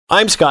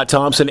I'm Scott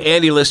Thompson.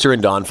 Andy Lister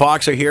and Don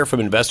Fox are here from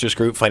Investors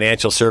Group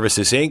Financial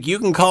Services, Inc. You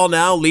can call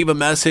now, leave a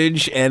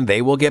message, and they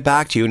will get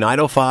back to you.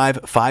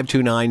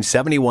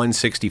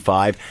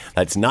 905-529-7165.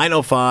 That's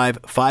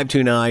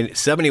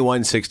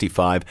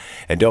 905-529-7165.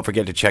 And don't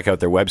forget to check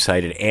out their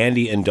website at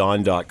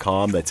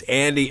andyanddon.com. That's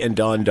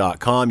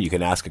andyanddon.com. You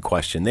can ask a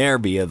question there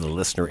via the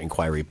listener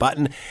inquiry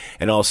button,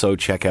 and also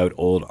check out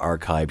old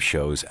archive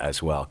shows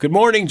as well. Good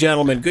morning,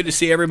 gentlemen. Good to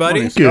see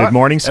everybody. Good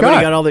morning, Scott.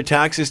 Everybody got all their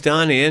taxes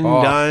done,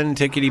 done,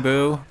 tickety-boo?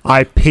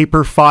 I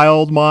paper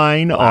filed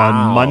mine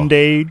on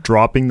Monday,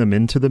 dropping them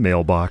into the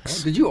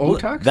mailbox. Did you owe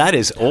tax? That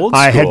is old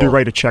school. I had to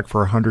write a check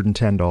for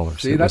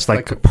 $110. See, it that's was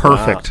like Wow.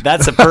 perfect.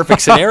 That's a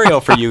perfect scenario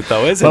for you,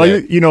 though, isn't Well,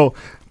 it? you know,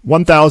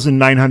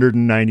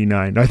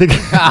 1,999. I think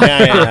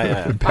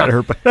Yeah.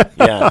 better. But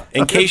Yeah.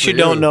 In case you for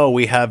don't you. know,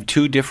 we have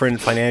two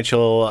different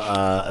financial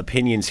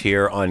opinions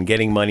here on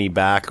getting money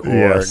back or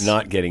Yes.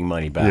 not getting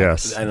money back.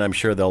 Yes. And I'm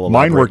sure they'll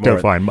mine elaborate worked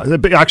out more. fine.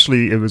 But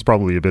actually, it was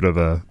probably a bit of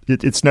a.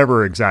 It's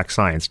never exact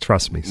science.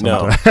 Trust me.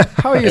 No.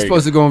 How are you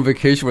supposed to go on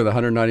vacation with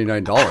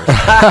 $199?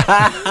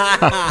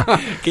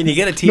 Can you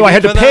get a TV No, I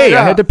had for to that? pay. I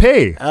Yeah. had to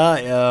pay.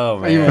 Oh,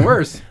 man. Even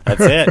worse.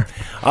 That's it.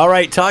 All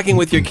right. Talking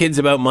with your kids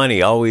about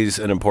money, always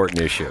an important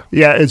issue.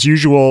 Yeah, as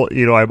usual,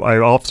 you know, I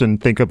often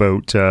think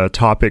about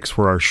topics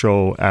for our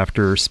show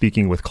after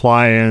speaking with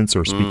clients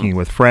or speaking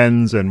with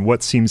friends and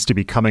what seems to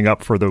be coming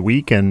up for the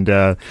week. And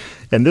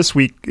this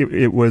week,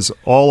 it was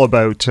all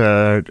about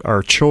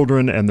our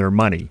children and their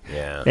money.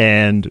 Yeah.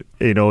 And,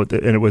 you know, and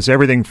it was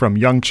everything from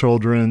young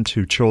children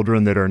to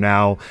children that are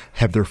now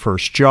have their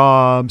first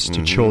jobs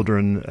to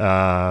children,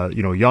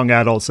 you know, young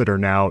adults that are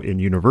now in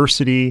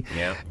university.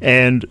 Yeah.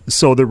 And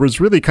so there was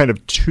really kind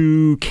of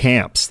two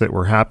camps that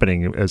were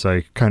happening as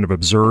I kind of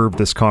observed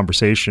this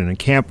conversation. And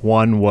camp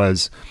one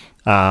was,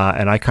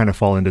 and I kind of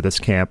fall into this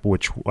camp,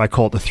 which I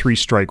call it the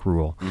 3-strike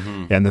rule.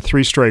 And the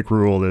 3-strike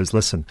rule is,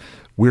 listen,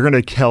 we're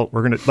going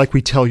to, like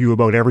we tell you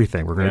about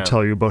everything. We're going to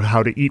tell you about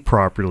how to eat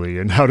properly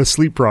and how to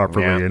sleep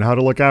properly and how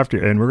to look after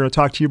you. And we're going to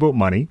talk to you about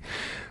money.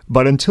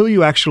 But until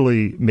you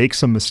actually make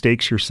some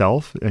mistakes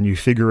yourself and you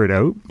figure it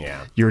out,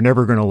 you're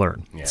never going to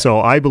learn. Yeah. So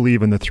I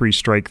believe in the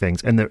 3-strike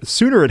things. And the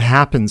sooner it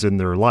happens in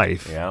their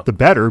life, the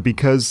better,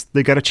 because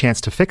they got a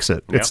chance to fix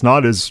it. It's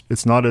not as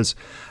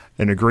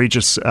an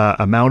egregious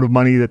amount of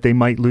money that they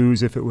might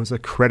lose if it was a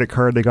credit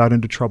card they got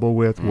into trouble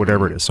with,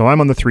 whatever it is. So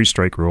I'm on the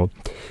 3-strike rule.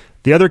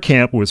 The other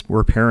camp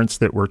were parents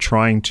that were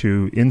trying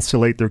to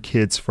insulate their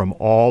kids from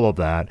all of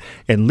that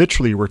and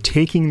literally were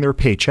taking their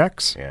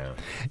paychecks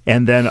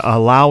and then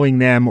allowing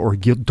them or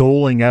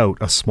doling out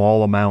a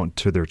small amount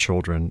to their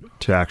children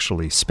to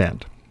actually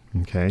spend.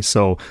 Okay,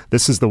 so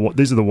these are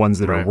the ones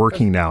that are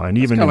working now, and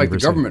even Kind of like the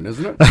government,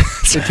 isn't it?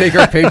 They take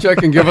our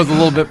paycheck and give us a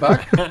little bit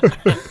back.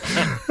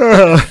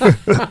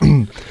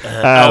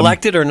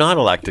 Elected or not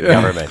elected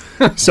government?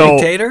 So,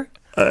 Dictator?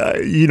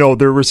 you know,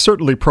 there were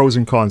certainly pros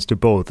and cons to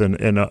both. And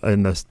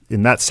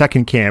in that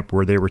second camp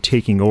where they were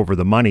taking over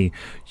the money,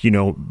 you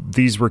know,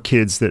 these were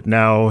kids that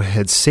now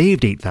had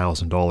saved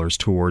 $8,000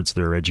 towards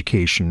their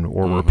education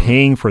or were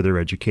paying for their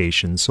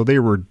education. So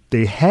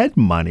they had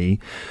money.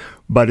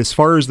 But as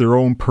far as their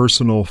own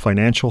personal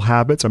financial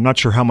habits, I'm not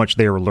sure how much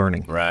they were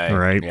learning. Right. All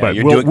right. Yeah, But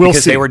we'll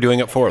because see. They were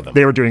doing it for them.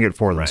 They were doing it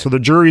for them. Right. So the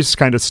jury's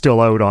kind of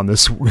still out on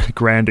this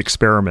grand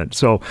experiment.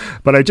 So,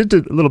 but I did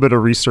a little bit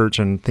of research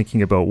and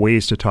thinking about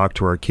ways to talk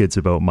to our kids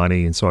about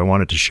money. And so I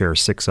wanted to share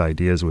 6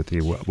 ideas with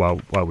you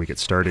while we get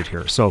started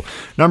here. So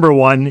number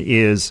 1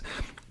 is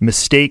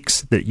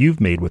mistakes that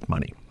you've made with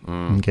money.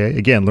 Okay.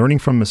 Again, learning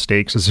from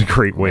mistakes is a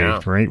great way,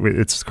 right?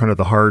 It's kind of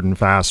the hard and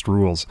fast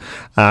rules.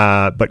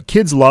 But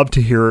kids love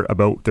to hear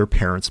about their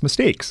parents'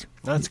 mistakes.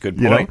 That's a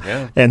good You know? point.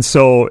 Yeah. And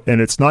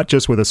it's not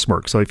just with a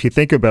smirk. So if you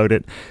think about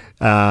it,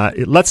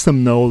 it lets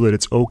them know that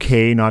it's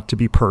okay not to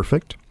be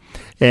perfect.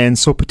 And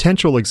so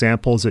potential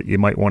examples that you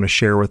might want to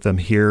share with them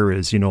here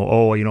is,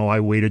 I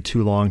waited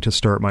too long to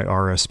start my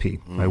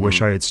RSP. I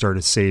wish I had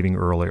started saving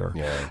earlier.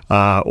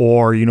 Yeah.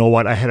 Or, you know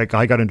what,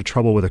 I got into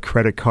trouble with a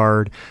credit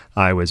card.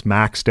 I was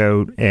maxed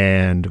out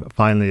and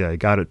finally I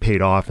got it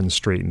paid off and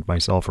straightened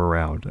myself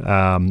around.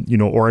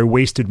 Or I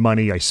wasted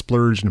money. I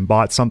splurged and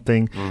bought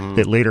something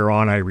that later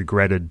on I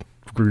regretted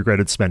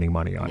spending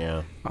money on.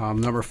 Yeah.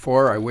 Number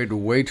 4, I waited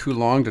way too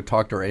long to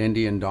talk to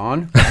Andy and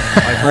Don.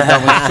 I've heard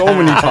that one so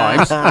many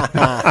times.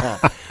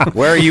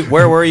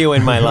 Where were you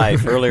in my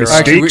life earlier on?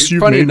 Actually, Mistakes you've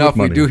funny made enough, with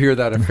we money. do hear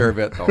that a fair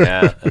bit, though.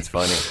 Yeah, that's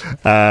funny.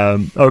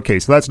 Okay,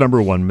 so that's number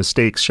 1,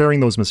 mistakes, sharing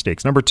those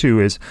mistakes. Number 2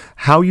 is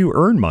how you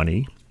earn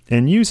money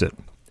and use it.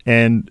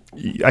 And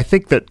I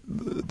think that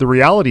the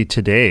reality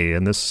today,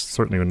 and this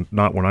certainly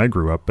not when I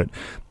grew up, but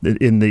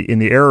in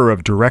the era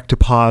of direct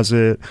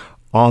deposit,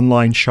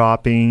 online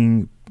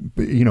shopping,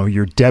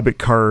 your debit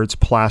cards,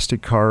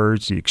 plastic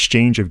cards, the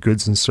exchange of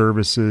goods and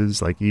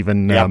services, like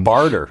even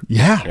barter. Barter,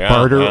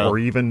 yeah. or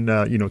even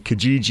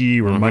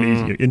Kijiji or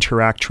money,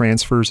 Interact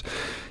transfers.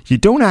 You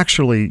don't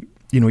actually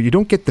you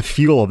don't get the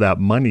feel of that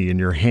money in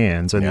your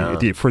hands,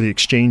 and for the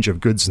exchange of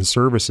goods and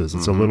services,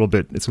 it's a little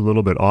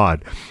bit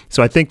odd.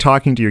 So I think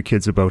talking to your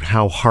kids about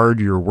how hard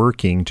you're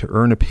working to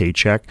earn a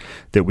paycheck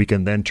that we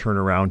can then turn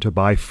around to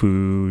buy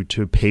food,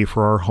 to pay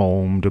for our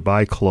home, to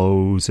buy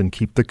clothes, and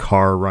keep the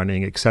car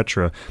running,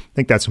 etc. I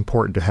think that's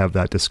important to have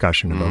that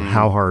discussion about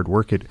how hard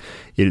work it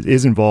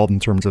is involved in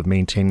terms of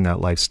maintaining that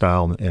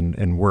lifestyle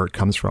and where it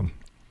comes from.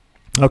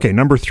 Okay,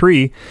 number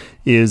 3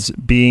 is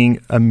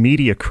being a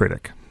media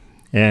critic.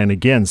 And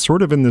again,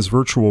 sort of in this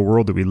virtual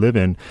world that we live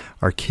in,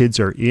 our kids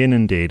are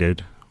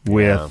inundated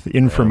with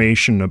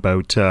information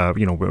about,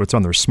 what's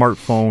on their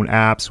smartphone,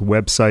 apps,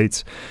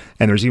 websites,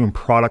 and there's even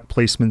product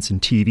placements in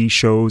TV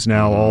shows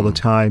now all the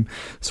time.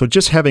 So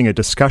just having a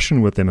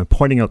discussion with them and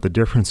pointing out the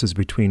differences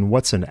between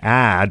what's an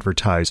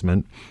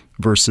advertisement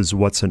versus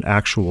what's an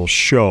actual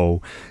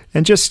show,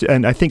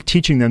 and I think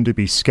teaching them to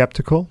be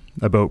skeptical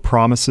about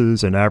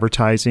promises and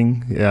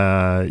advertising.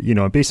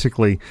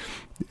 Basically,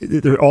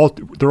 they're all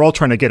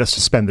trying to get us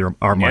to spend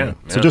our money.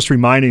 So just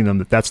reminding them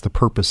that that's the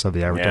purpose of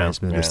the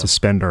advertisement is to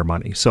spend our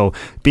money. So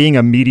being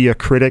a media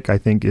critic, I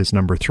think, is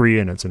number 3,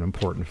 and it's an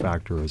important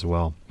factor as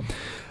well.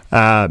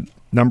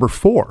 Number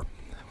 4,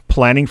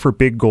 planning for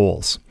big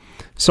goals.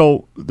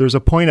 So there's a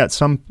point at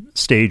some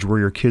stage where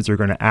your kids are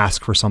going to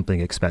ask for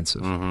something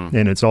expensive,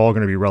 and it's all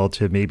going to be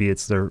relative. Maybe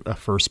it's their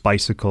first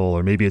bicycle,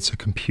 or maybe it's a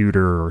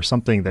computer or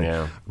something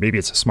maybe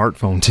it's a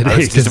smartphone today. I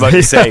was just about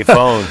to say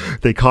phone.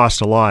 They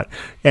cost a lot.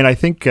 And I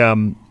think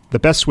the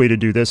best way to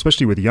do this,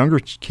 especially with younger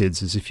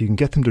kids, is if you can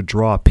get them to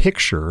draw a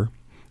picture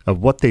of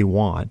what they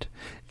want,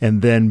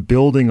 and then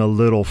building a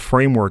little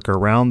framework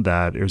around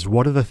that is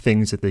what are the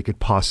things that they could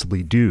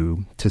possibly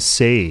do to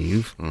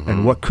save,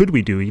 and what could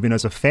we do even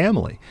as a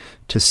family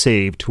to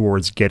save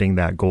towards getting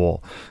that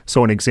goal.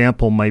 So an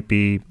example might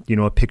be,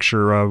 a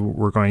picture of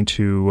we're going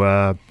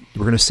to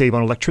save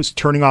on electricity,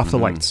 turning off the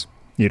lights,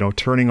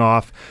 turning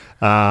off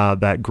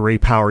that gray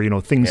power,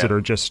 things that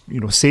are just,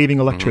 saving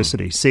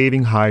electricity,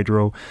 saving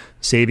hydro,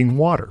 saving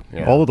water,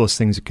 all of those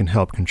things that can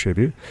help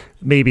contribute.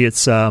 Maybe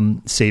it's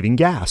saving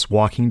gas,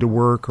 walking to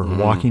work or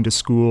walking to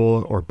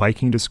school or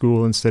biking to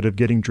school instead of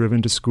getting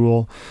driven to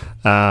school.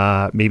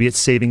 Maybe it's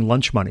saving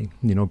lunch money,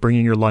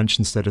 bringing your lunch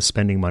instead of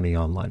spending money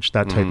on lunch,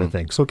 that type of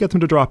thing. So get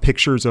them to draw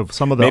pictures of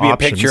some of the options.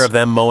 Maybe a picture of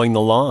them mowing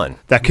the lawn.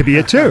 That could be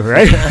it too,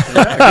 right?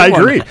 I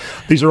agree.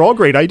 These are all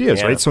great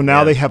ideas, right? So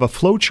now they have a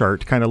flow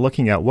chart kind of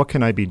looking at what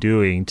can I be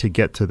doing to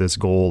get to this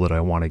goal that I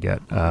want to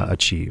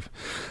achieve.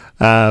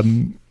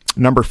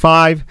 Number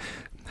 5,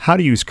 how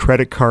to use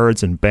credit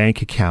cards and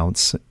bank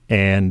accounts.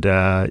 And,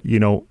 I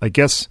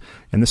guess,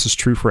 and this is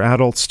true for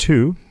adults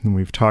too, and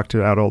we've talked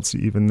to adults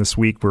even this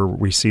week where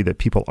we see that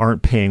people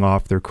aren't paying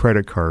off their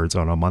credit cards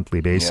on a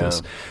monthly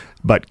basis.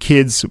 But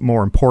kids,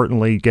 more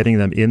importantly, getting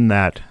them in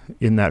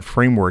that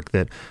framework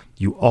that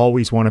you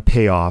always want to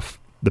pay off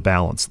the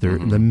balance.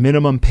 The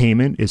minimum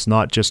payment is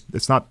not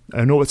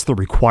I know it's the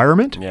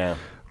requirement.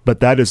 But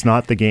that is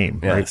not the game.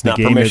 Right? It's not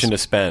permission to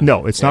spend.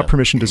 No, it's not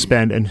permission to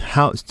spend. And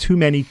how too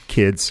many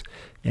kids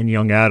and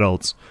young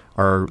adults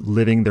are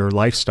living their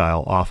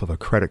lifestyle off of a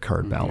credit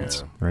card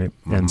balance, right?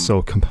 And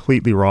so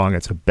completely wrong.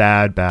 It's a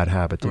bad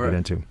habit to get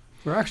into.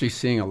 We're actually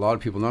seeing a lot of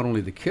people, not only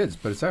the kids,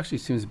 but it actually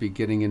seems to be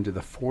getting into the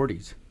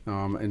 40s.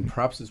 And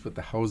perhaps it's with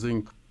the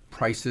housing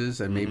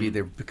prices, and maybe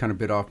they've kind of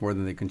bit off more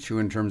than they can chew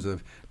in terms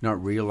of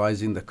not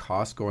realizing the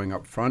cost going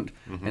up front.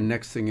 And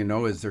next thing you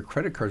know is their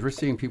credit cards. We're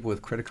seeing people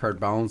with credit card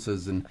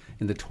balances in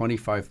the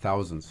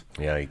 25,000s.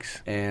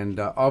 Yikes. And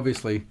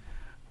obviously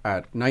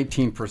at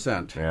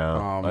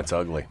 19%. That's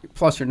ugly.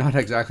 Plus, you're not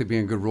exactly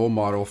being a good role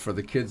model for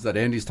the kids that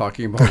Andy's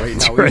talking about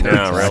right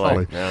now.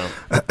 Right. Really.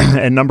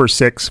 And number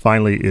 6,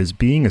 finally, is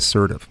being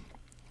assertive.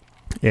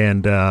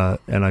 And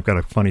I've got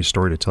a funny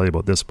story to tell you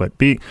about this, but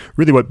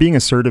what being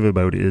assertive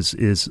about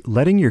is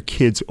letting your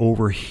kids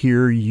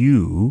overhear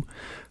you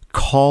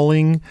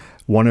calling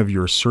one of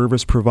your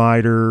service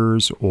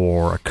providers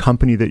or a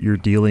company that you're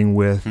dealing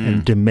with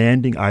and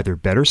demanding either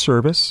better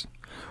service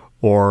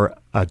or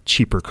a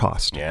cheaper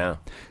cost.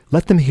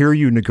 Let them hear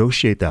you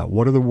negotiate that.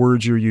 What are the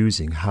words you're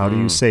using? How do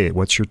you say it?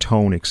 What's your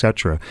tone,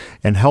 etc.?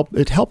 And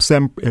it helps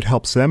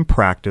them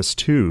practice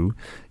too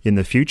in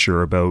the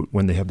future about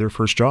when they have their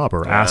first job,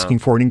 or asking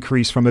for an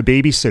increase from a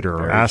babysitter,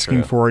 or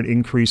asking for an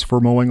increase for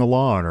mowing a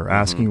lawn, or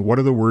asking what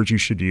are the words you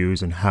should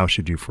use and how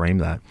should you frame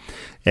that.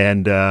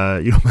 And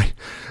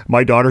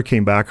my daughter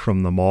came back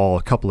from the mall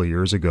a couple of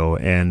years ago,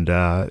 and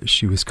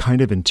she was kind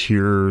of in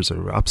tears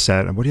or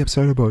upset. And what are you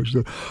upset about? She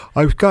said,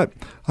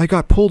 I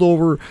got pulled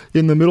over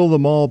in the middle of the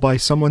mall by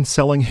someone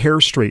selling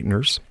hair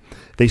straighteners.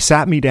 They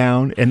sat me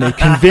down and they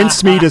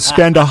convinced me to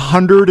spend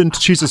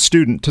she's a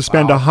student, to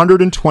spend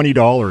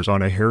 $120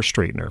 on a hair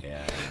straightener.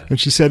 And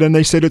she said, and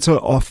they said, it's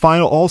a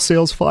final, all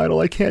sales final.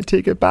 I can't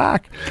take it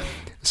back.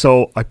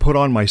 So I put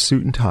on my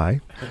suit and tie.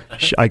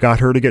 I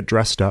got her to get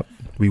dressed up.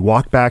 We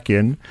walked back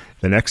in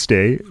the next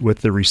day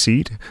with the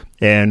receipt,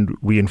 And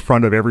we, in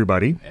front of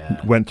everybody,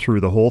 went through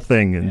the whole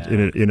thing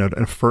in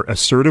an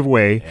assertive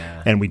way,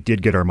 and we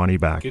did get our money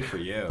back. Good for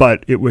you.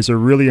 But it was a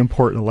really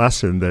important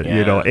lesson that,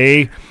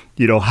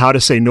 how to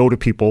say no to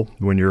people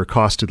when you're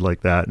accosted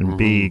like that, and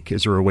B,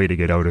 is there a way to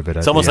get out of it?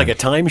 It's almost like a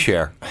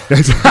timeshare.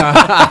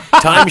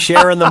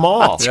 Timeshare in the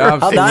mall. Yeah,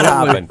 how'd that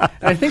happen? And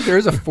I think there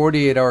is a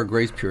 48-hour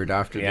grace period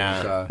after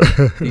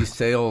these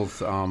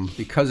sales,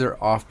 because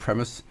they're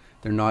off-premise.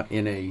 They're not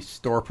in a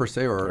store per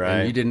se,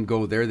 and you didn't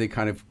go there. They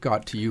kind of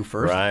got to you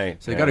first.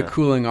 Right. So they got a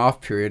cooling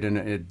off period, and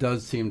it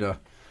does seem to.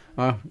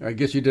 I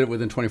guess you did it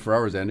within 24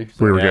 hours, Andy.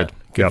 So. We were good.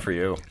 Good for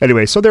you.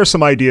 Anyway, so there's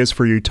some ideas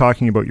for you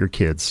talking about your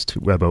kids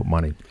about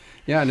money.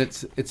 Yeah, and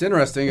it's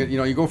interesting.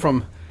 You go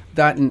from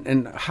that,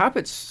 and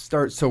habits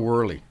start so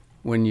early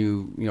when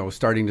you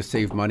starting to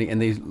save money,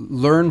 and they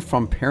learn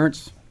from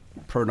parents.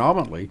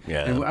 Predominantly,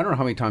 and I don't know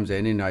how many times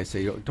Andy and I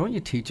say, don't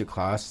you teach a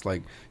class?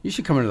 Like, you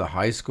should come into the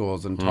high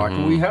schools and talk.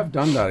 And we have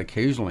done that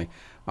occasionally.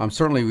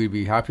 Certainly, we'd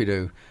be happy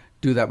to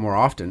do that more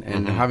often.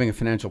 And having a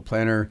financial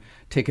planner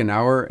take an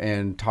hour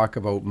and talk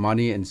about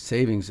money and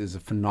savings is a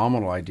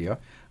phenomenal idea.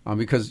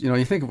 Because,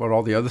 you think about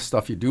all the other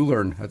stuff you do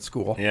learn at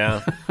school.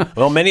 Yeah.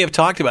 Well, many have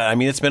talked about it. I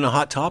mean, it's been a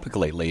hot topic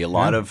lately. A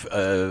lot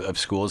of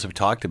schools have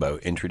talked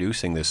about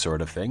introducing this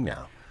sort of thing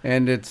now.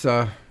 And it's...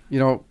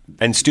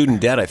 and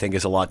student debt, I think,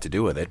 has a lot to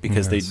do with it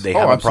because they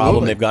have a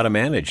problem they've got to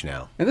manage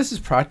now. And this is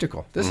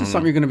practical. This is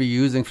something you're going to be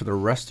using for the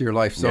rest of your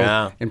life.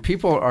 So, and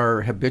people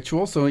are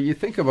habitual. So you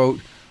think about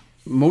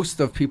most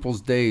of people's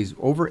days,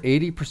 over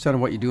 80% of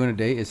what you do in a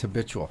day is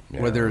habitual.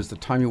 Whether it's the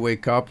time you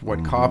wake up,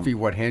 what coffee,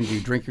 what hand you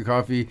drink your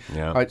coffee,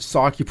 what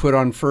sock you put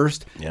on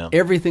first.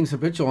 Everything's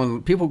habitual,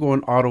 and people go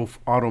in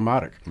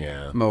automatic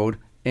mode.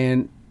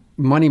 And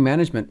money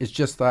management is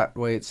just that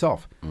way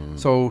itself.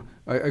 So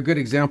a good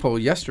example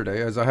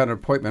yesterday, as I had an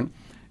appointment,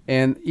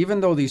 and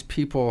even though these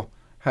people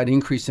had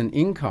increase in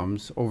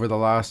incomes over the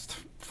last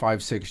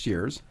 5-6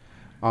 years,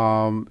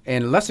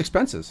 and less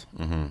expenses,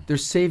 their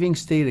savings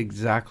stayed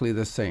exactly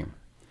the same.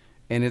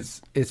 And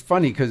it's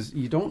funny because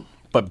you don't.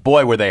 But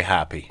boy, were they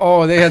happy.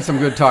 Oh, they had some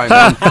good times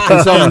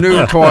and some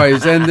new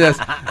toys and this.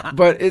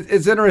 But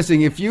it's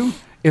interesting if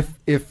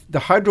the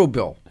hydro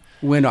bill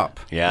went up.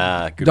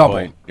 Yeah, good double,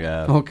 point.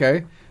 Yeah.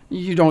 Okay.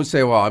 You don't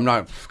say, well, I'm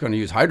not going to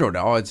use hydro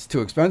now. It's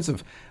too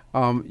expensive.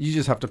 You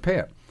just have to pay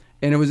it.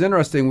 And it was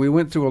interesting. We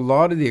went through a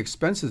lot of the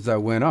expenses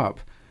that went up.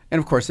 And,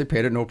 of course, they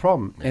paid it no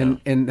problem. Yeah.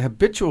 And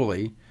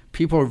habitually,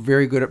 people are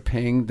very good at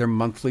paying their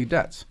monthly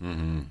debts.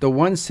 The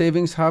one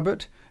savings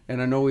habit,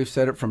 and I know we've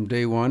said it from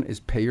day one, is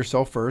pay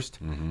yourself first.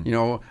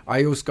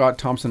 I owe Scott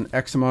Thompson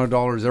X amount of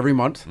dollars every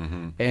month,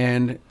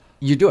 and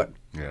you do it.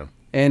 Yeah.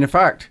 And, in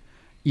fact,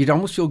 you'd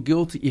almost feel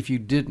guilty if you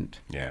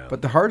didn't. Yeah.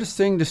 But the hardest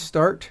thing to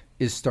start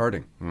is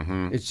starting.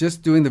 It's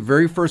just doing the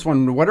very first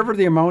one, whatever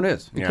the amount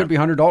is. It could be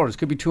 $100, it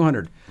could be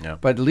 $200. Yeah.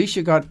 But at least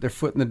you got their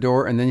foot in the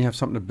door, and then you have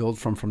something to build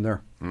from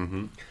there.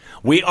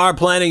 We are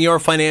planning your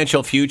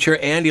financial future.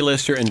 Andy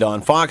Lister and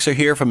Don Fox are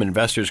here from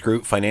Investors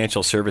Group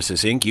Financial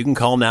Services, Inc. You can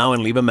call now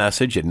and leave a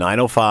message at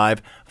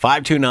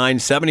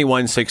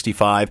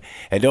 905-529-7165.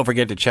 And don't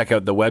forget to check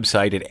out the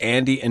website at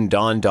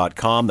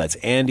andyanddon.com. That's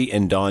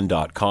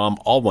andyanddon.com,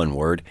 all one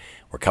word.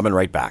 We're coming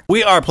right back.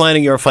 We are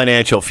planning your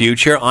financial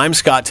future. I'm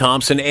Scott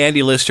Thompson.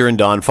 Andy Lister and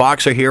Don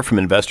Fox are here from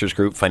Investors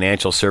Group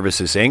Financial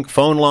Services, Inc.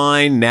 Phone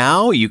line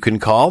now. You can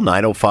call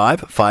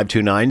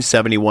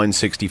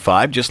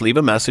 905-529-7165. Just leave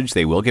a message.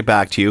 They will get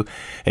back to you.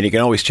 And you can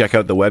always check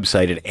out the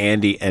website at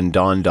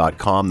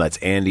andyanddon.com. That's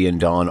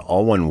andyanddon,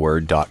 all one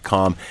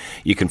word.com.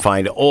 You can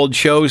find old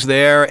shows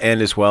there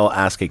and as well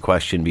ask a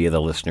question via the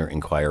listener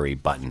inquiry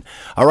button.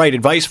 All right,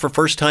 advice for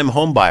first-time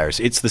home buyers.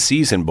 It's the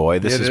season, boy.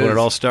 This is when it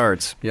all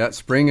starts. Yeah,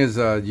 spring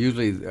is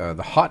usually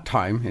the hot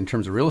time in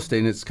terms of real estate,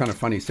 and it's kind of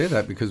funny you say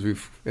that because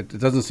it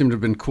doesn't seem to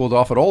have been cooled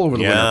off at all over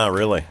the winter. Yeah,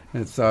 really.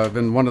 It's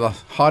been one of the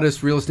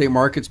hottest real estate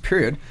markets,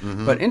 period.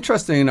 But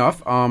interesting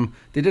enough,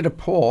 they did a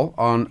poll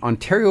on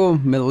Ontario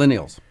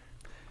millennials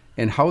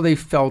and how they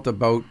felt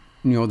about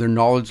their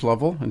knowledge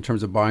level in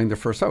terms of buying their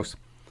first house.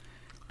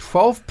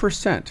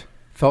 12%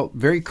 felt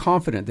very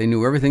confident they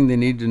knew everything they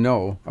needed to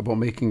know about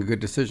making a good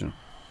decision.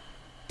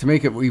 To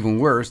make it even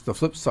worse, the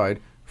flip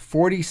side,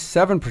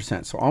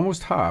 47%, so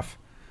almost half,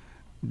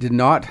 did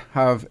not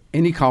have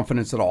any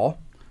confidence at all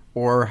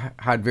or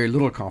had very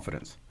little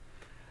confidence.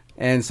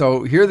 And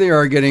so here they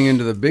are getting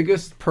into the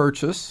biggest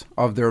purchase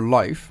of their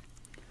life,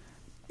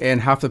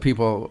 and half the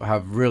people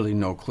have really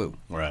no clue,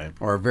 right,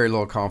 or very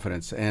little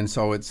confidence. And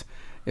so it's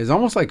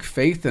almost like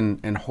faith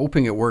and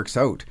hoping it works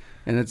out.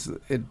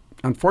 And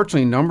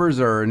unfortunately, numbers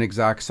are an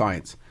exact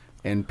science,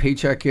 and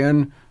paycheck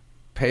in,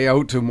 pay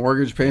out to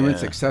mortgage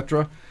payments,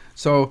 etc.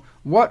 So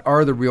what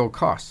are the real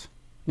costs?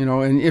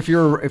 And if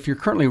you're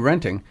currently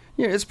renting,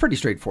 it's pretty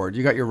straightforward.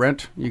 You got your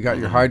rent, you got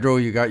your hydro,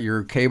 you got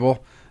your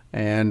cable,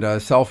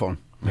 and cell phone.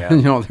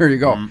 Yeah. There you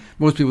go.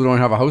 Most people don't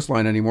have a house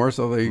line anymore,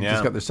 so they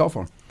just got their cell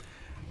phone.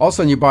 All of a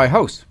sudden, you buy a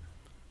house.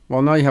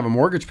 Well, now you have a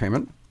mortgage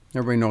payment.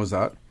 Everybody knows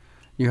that.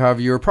 You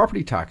have your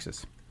property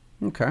taxes.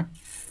 Okay.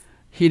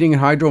 Heating and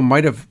hydro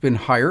might have been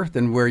higher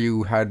than where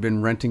you had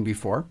been renting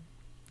before.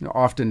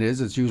 often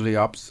is. It's usually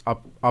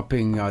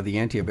upping the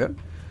ante a bit.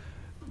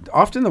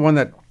 Often the one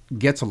that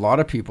gets a lot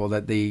of people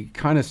that they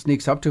kind of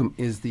sneaks up to them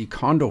is the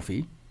condo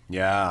fee.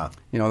 Yeah.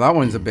 That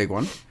one's a big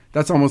one.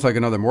 That's almost like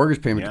another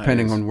mortgage payment,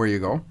 depending on where you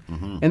go.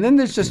 Mm-hmm. And then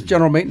there's just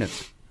general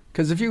maintenance.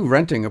 Because if you're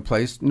renting a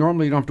place,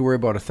 normally you don't have to worry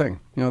about a thing.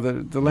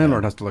 The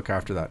landlord has to look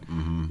after that.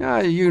 Mm-hmm.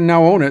 Yeah, you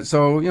now own it,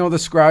 so the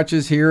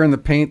scratches here and the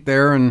paint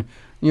there, and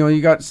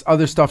you got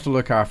other stuff to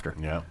look after.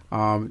 Yeah.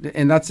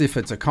 And that's if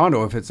it's a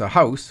condo. If it's a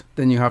house,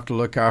 then you have to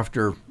look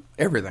after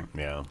everything.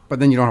 Yeah. But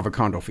then you don't have a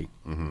condo fee.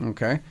 Mm-hmm.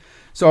 Okay.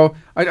 So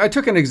I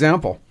took an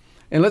example,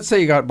 and let's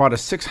say you bought a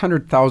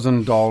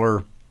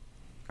 $600,000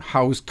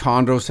 house,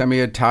 condo,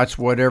 semi-attached,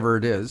 whatever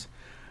it is,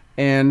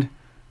 and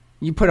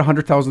you put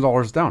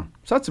 $100,000 down.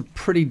 So that's a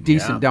pretty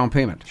decent down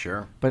payment.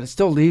 Sure. But it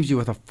still leaves you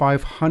with a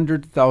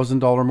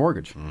 $500,000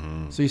 mortgage.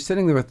 Mm-hmm. So you're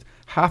sitting there with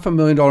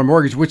 $500,000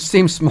 mortgage, which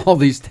seems small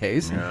these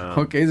days. Yeah.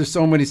 Okay, there's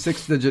so many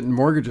 6-digit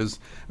mortgages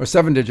or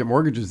 7-digit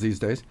mortgages these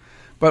days.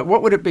 But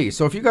what would it be?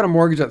 So if you got a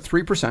mortgage at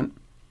 3%,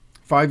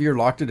 5-year,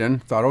 locked it in,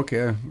 thought,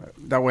 okay,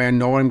 that way I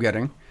know what I'm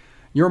getting.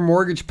 Your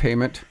mortgage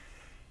payment,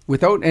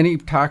 without any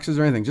taxes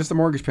or anything, just the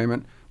mortgage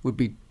payment, would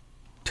be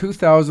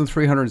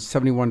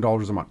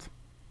 $2,371 a month.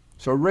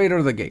 So right out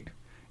of the gate.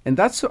 And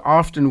that's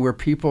often where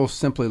people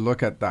simply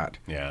look at that.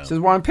 Yeah. Says,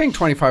 well, I'm paying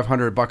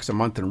 $2,500 a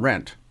month in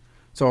rent.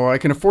 So I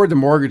can afford the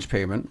mortgage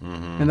payment,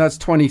 and that's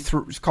call it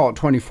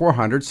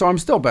 $2,400, so I'm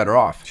still better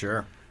off.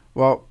 Sure.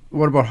 Well,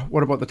 what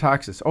about the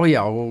taxes? Oh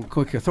yeah, well,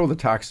 quickly throw the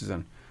taxes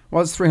in.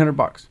 Well, it's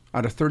 $300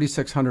 out of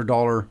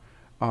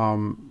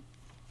 $3,600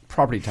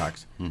 property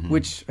tax,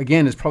 which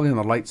again is probably on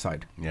the light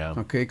side. Yeah.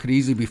 Okay, it could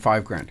easily be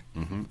 $5,000.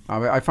 Mm-hmm.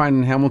 I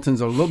find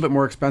Hamilton's a little bit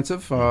more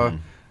expensive,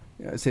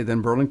 say,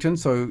 than Burlington.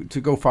 So to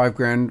go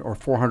 $5,000 or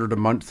 $400 a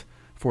month,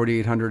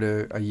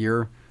 $4,800 a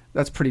year,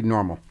 that's pretty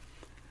normal.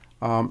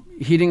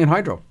 Heating and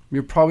hydro,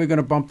 you're probably going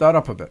to bump that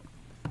up a bit,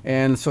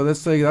 and so let's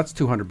say that's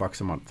 $200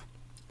 a month.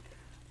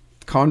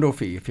 Condo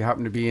fee, if you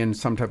happen to be in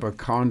some type of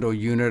condo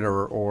unit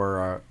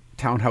or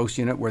townhouse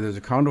unit where there's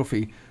a condo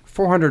fee,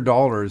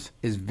 $400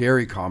 is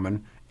very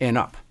common and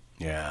up.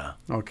 Yeah.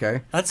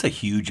 Okay. That's a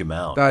huge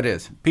amount. That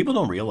is. People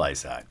don't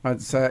realize that.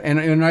 That's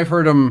and I've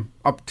heard them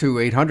up to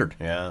 $800.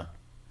 Yeah.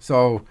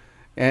 So,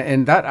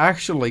 and that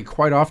actually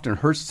quite often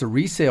hurts the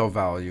resale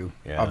value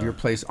of your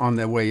place on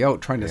the way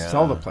out, trying to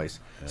sell the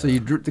place. Yeah. So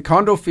the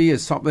condo fee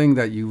is something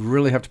that you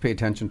really have to pay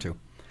attention to.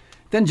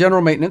 Then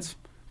general maintenance,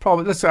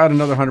 probably let's add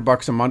another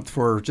 $100 a month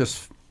for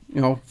just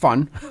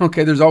fun.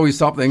 Okay, there's always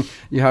something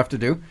you have to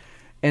do,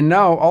 and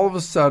now all of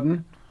a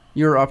sudden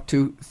you're up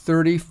to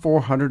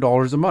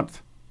 $3,400 a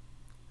month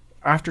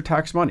after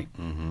tax money.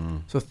 Mm-hmm.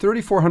 So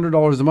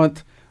 $3,400 a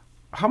month.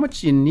 How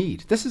much do you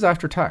need? This is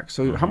after tax.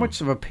 So how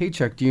much of a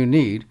paycheck do you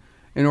need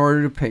in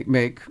order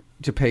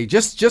to pay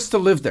just to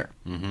live there?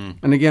 Mm-hmm.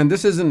 And again,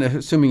 this isn't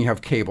assuming you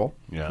have cable.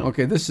 Yeah.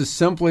 Okay, this is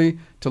simply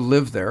to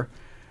live there,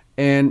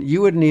 and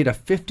you would need a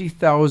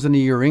 $50,000 a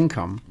year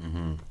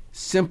income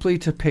simply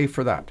to pay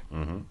for that.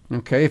 Mm-hmm.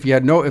 Okay, if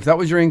that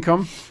was your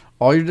income,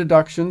 all your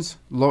deductions,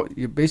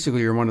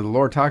 you're one of the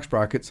lower tax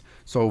brackets.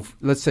 So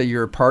let's say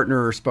your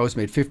partner or spouse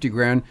made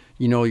 $50,000,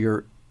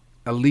 you're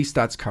at least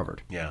that's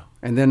covered. Yeah.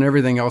 And then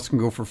everything else can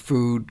go for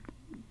food,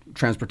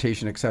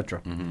 transportation, etc.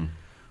 Mm-hmm.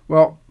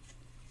 Well,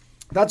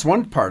 that's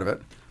one part of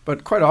it.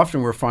 But quite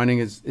often we're finding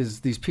is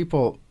these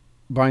people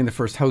buying the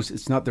first house,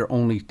 it's not their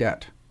only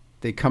debt.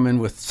 They come in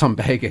with some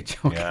baggage.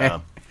 Okay.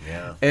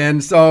 Yeah.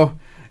 And so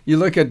you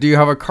look at, do you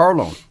have a car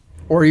loan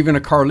or even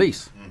a car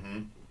lease?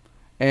 Mm-hmm.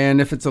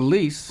 And if it's a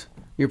lease,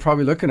 you're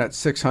probably looking at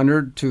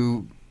 $600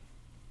 to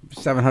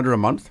 $700 a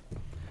month.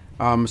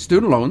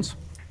 Student loans,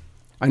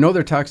 I know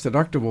they're tax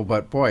deductible,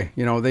 but boy,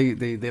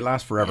 they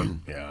last forever.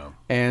 Yeah.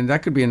 And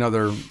that could be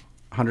another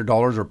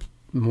 $100 or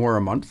more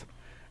a month.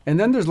 And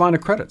then there's line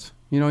of credits.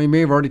 You may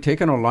have already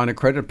taken a line of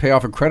credit, pay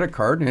off a credit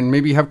card, and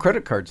maybe you have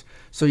credit cards.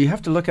 So you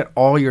have to look at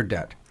all your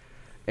debt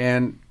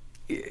and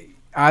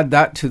add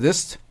that to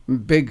this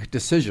big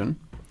decision.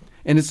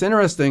 And it's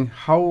interesting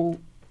how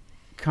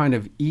kind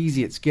of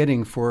easy it's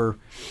getting for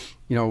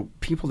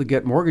people to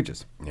get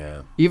mortgages.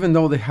 Yeah. Even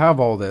though they have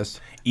all this.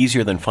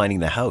 Easier than finding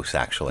the house,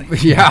 actually.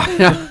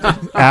 Yeah.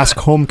 Ask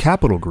Home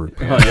Capital Group.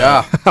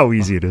 Yeah. How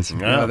easy it is.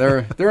 Yeah, they're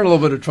in a little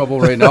bit of trouble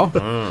right now.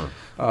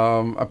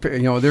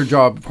 Their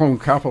job, Home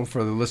Capital,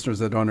 for the listeners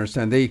that don't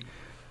understand,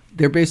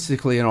 they're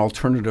basically an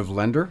alternative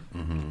lender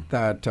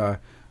that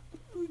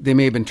they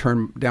may have been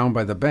turned down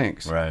by the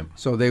banks. Right.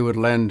 So they would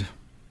lend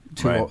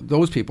to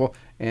those people,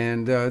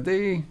 and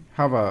they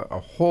have a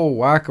whole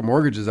whack of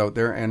mortgages out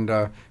there, and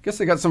I guess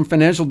they got some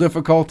financial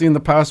difficulty in the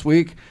past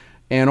week,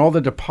 and all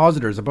the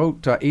depositors,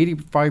 about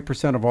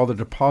 85% of all the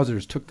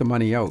depositors took the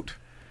money out,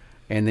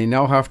 and they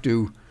now have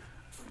to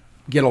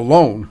get a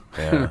loan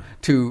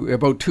to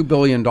about $2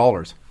 billion.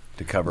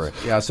 To cover it.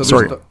 Yeah. So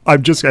sorry,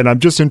 I'm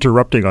just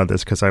interrupting on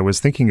this because I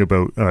was thinking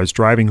about I was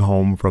driving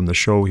home from the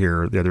show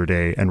here the other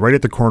day, and right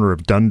at the corner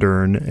of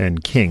Dundurn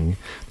and King,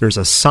 there's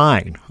a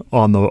sign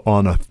on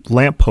a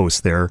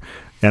lamppost there,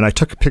 and I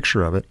took a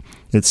picture of it.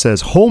 It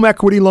says home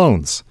equity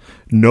loans,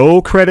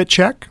 no credit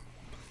check,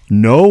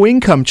 no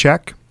income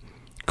check,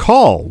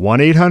 call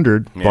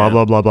 1-800 blah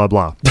blah blah blah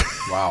blah.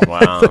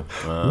 Wow.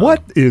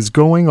 What is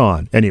going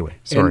on? Anyway,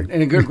 sorry.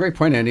 And a great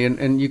point, Andy.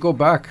 And you go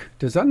back,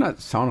 does that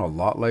not sound a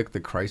lot like the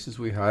crisis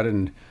we had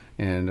in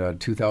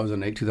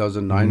 2008,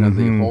 2009, of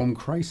the home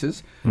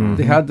crisis?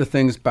 They had the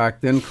things back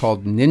then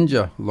called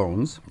Ninja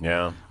loans,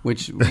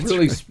 which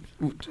really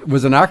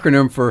was an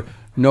acronym for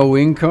no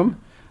income,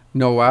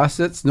 no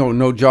assets,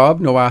 no job,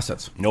 no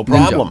assets. No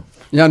problem. Ninja.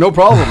 Yeah, no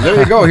problem. There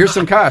you go. Here's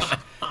some cash.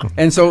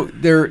 And so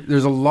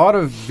there's a lot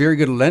of very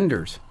good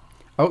lenders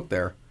out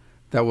there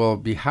that will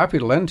be happy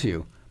to lend to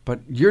you,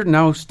 but you're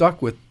now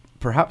stuck with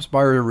perhaps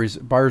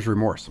buyer's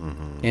remorse.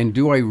 And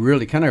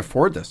can I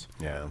afford this?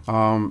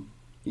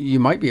 You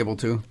might be able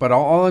to, but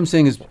all I'm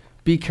saying is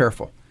be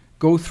careful.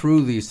 Go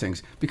through these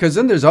things, because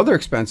then there's other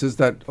expenses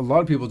that a lot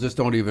of people just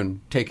don't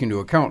even take into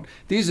account.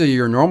 These are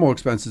your normal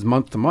expenses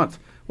month to month.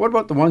 What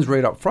about the ones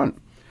right up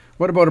front?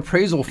 What about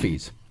appraisal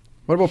fees?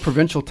 What about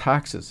provincial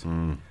taxes?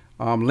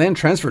 Land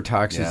transfer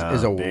taxes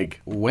is a big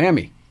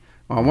whammy.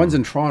 One's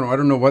in Toronto. I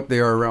don't know what they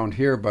are around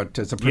here, but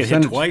it's a percentage. You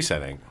get hit twice, I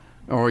think.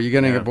 Or you're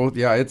getting it both.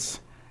 Yeah, it's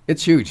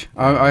huge.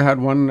 I had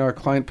one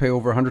client pay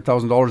over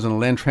 $100,000 in a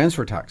land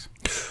transfer tax.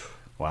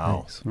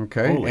 Wow. Nice.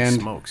 Okay. Holy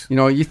smokes.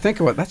 You think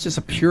about it, that's just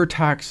a pure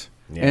tax.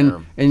 Yeah.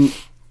 And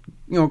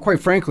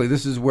quite frankly,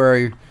 this is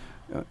where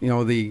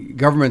the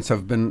governments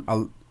have been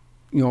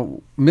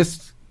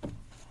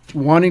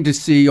wanting to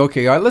see,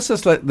 okay, let's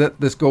just let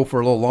this go for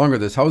a little longer,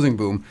 this housing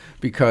boom,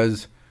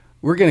 because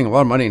we're getting a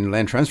lot of money in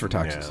land transfer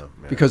taxes.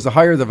 Because the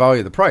higher the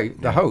value of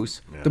the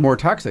house, the more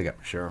tax they get.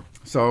 Sure.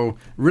 So it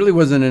really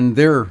wasn't in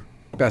their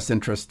best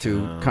interest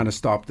to kind of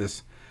stop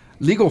this.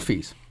 Legal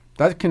fees,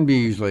 that can be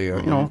usually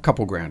a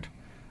couple grand.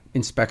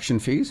 Inspection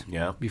fees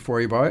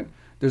before you buy it.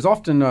 There's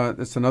often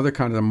it's another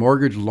kind of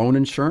mortgage loan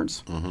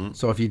insurance.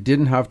 So if you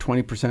didn't have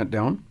 20%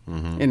 down,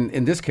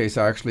 in this case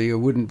actually it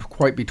wouldn't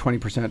quite be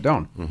 20%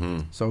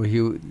 down. So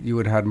you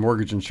would have had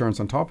mortgage insurance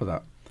on top of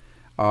that.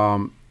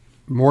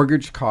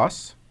 Mortgage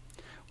costs,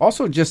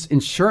 also just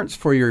insurance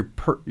for your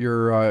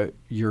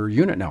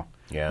unit now.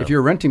 If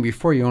you're renting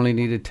before, you only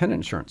needed tenant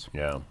insurance.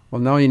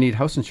 Well, now you need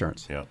house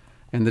insurance.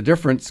 And the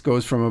difference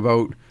goes from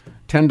about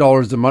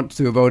 $10 a month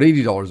to about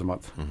 $80 a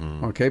month.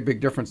 Okay, big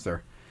difference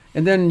there.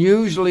 And then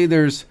usually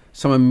there's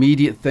some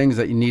immediate things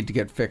that you need to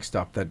get fixed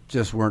up that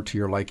just weren't to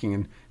your liking,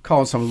 and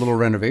call it some little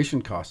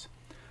renovation costs.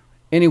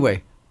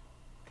 Anyway,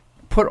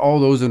 put all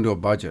those into a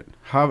budget.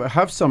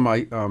 Have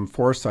some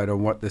foresight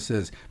on what this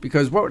is,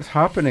 because what's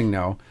happening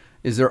now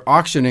is they're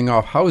auctioning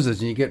off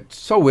houses, and you get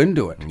so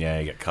into it. Yeah,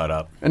 you get caught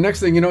up. And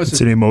next thing you know,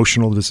 it's an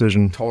emotional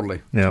decision.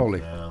 Totally.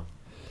 Yeah.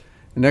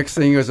 The next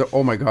thing is,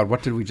 oh my God,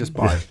 what did we just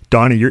buy?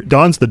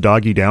 Don's the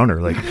doggy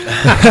downer. Like,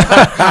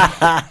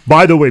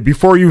 by the way,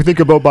 before you think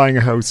about buying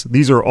a house,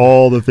 these are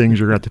all the things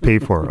you're going to have to pay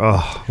for.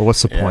 Oh, well,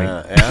 what's the point?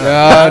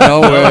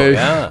 No way.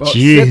 Well,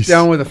 sit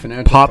down with a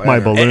financial Pop my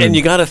balloon. And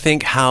you got to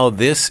think how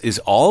this is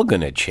all going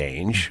to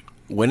change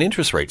when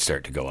interest rates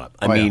start to go up.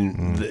 I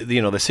mean,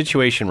 the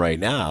situation right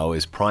now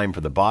is prime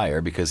for the buyer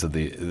because of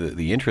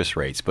the interest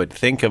rates. But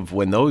think of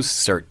when those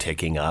start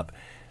ticking up,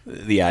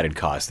 the added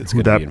cost that's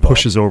going to be involved. That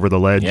pushes over the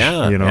ledge.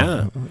 Yeah.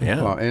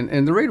 Well,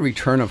 and the rate of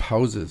return of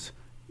houses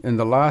in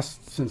the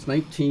since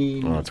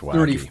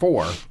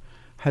 1934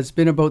 has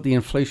been about the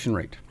inflation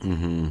rate.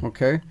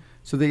 Okay,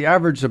 so the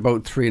average is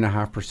about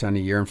 3.5% a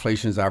year.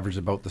 Inflation is average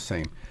about the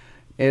same.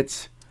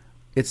 It's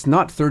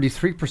not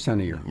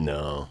 33% a year.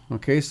 No.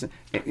 Okay,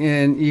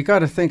 and you got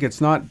to think it's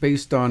not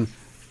based on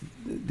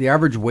the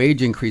average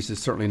wage increase.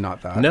 Is certainly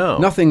not that. No.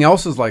 Nothing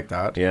else is like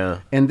that. Yeah.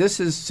 And this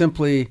is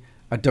simply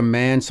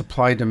a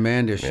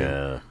supply-demand issue.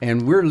 Yeah.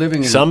 And we're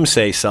living in... Some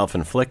say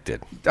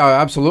self-inflicted.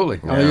 Absolutely.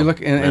 You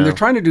look, and they're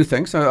trying to do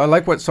things. I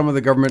like what some of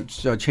the government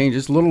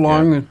changes, a little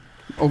long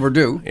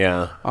overdue.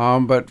 Yeah.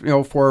 But,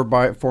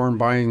 foreign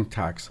buying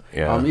tax.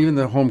 Yeah. Even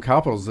the home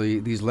capitals,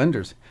 these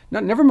lenders.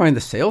 Never mind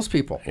the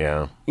salespeople.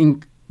 Yeah.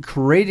 In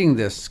creating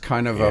this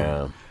kind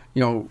of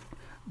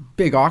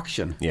big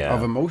auction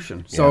of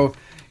emotion. So,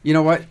 you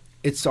know what?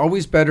 It's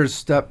always better to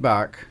step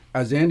back.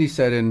 As Andy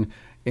said in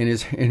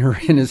his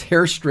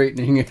hair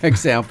straightening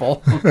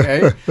example,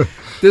 okay,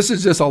 this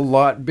is just a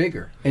lot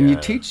bigger, and you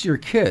teach your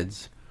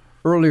kids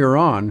earlier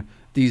on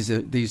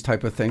these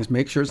type of things.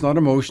 Make sure it's not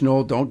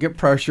emotional. Don't get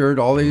pressured.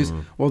 All these.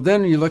 Well,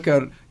 then you look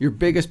at your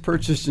biggest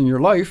purchase in your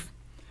life,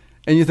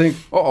 and you think,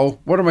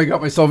 what am I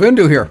got myself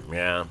into here?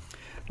 Yeah.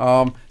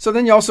 So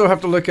then you also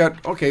have to look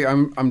at, okay,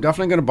 I'm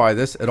definitely going to buy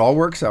this. It all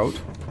works out.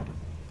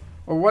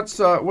 Well, what's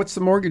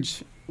the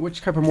mortgage?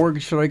 Which type of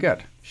mortgage should I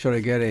get? Should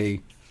I get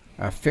a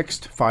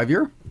fixed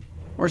 5-year,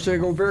 or should I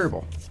go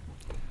variable?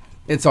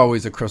 It's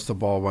always a crystal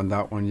ball one,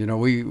 that one.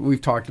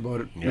 We've talked about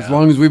it as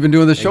long as we've been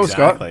doing this show,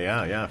 Scott. Exactly,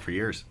 yeah, for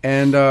years.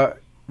 And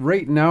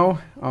right now,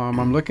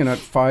 I'm looking at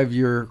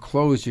 5-year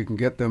close. You can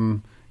get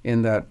them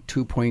in that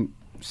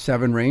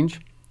 2.7 range,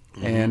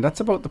 and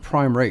that's about the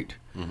prime rate.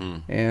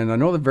 And I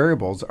know the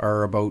variables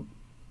are about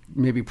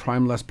maybe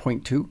prime less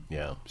 0.2.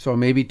 Yeah. So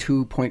maybe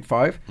 2.5.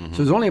 So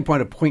there's only a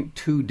point of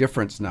 0.2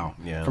 difference now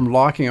from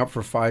locking up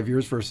for 5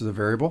 years versus a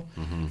variable.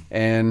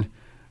 And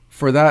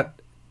for that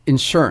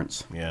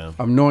insurance Yeah.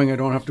 of knowing I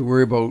don't have to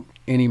worry about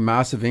any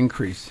massive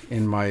increase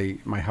in my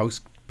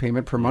house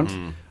payment per month,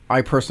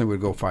 I personally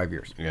would go 5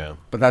 years. Yeah.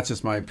 But that's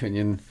just my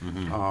opinion.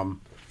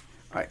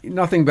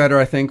 Nothing better,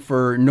 I think,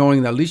 for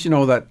knowing that at least you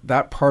know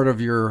that part of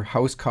your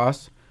house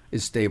cost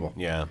is stable.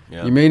 Yeah.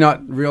 Yeah. You may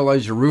not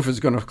realize your roof is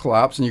going to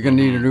collapse and you're going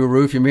to need a new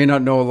roof. You may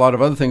not know a lot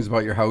of other things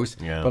about your house,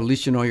 Yeah. but at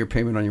least you know your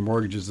payment on your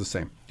mortgage is the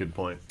same. Good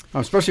point.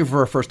 Especially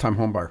for a first-time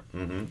home buyer.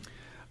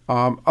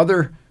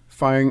 Other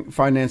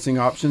financing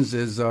options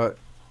is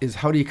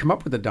how do you come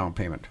up with a down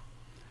payment?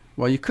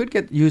 Well, you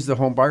could use the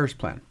home buyer's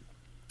plan,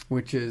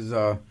 which is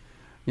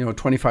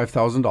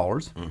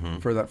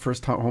 $25,000 for that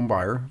first home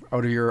buyer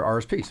out of your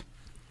RSPs.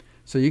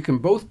 So you can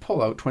both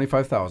pull out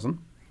 $25,000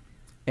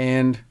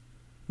 and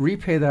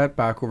repay that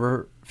back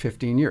over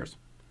 15 years.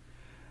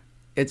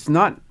 It's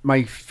not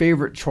my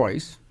favorite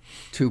choice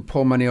to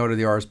pull money out of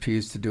the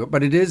RSPs to do it,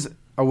 but it is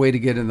a way to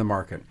get in the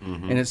market.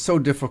 And it's so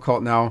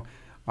difficult now,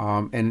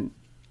 and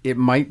it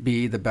might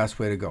be the best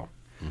way to go.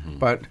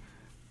 But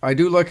I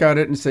do look at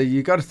it and say,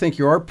 you got to think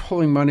you are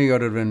pulling money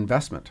out of an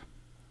investment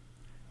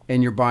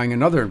and you're buying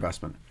another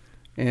investment.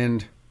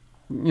 And,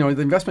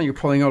 the investment you're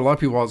pulling out, a lot of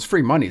people, well, it's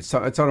free money. It's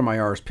out of my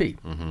RSP.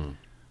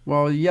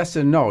 Well, yes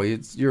and no.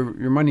 It's your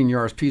money in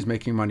your RSP is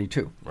making money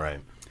too.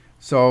 Right.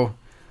 So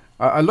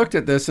I looked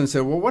at this and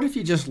said, well, what if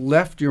you just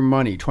left your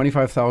money,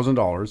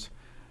 $25,000,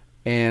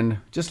 and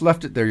just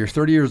left it there? You're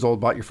 30 years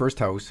old, bought your first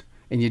house,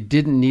 and you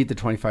didn't need the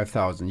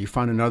 $25,000. You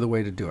found another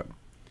way to do it.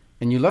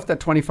 And you left that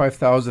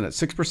 $25,000 at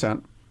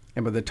 6%,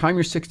 and by the time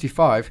you're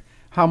 65,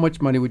 how much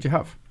money would you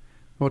have?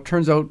 Well, it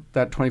turns out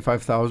that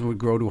 $25,000 would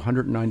grow to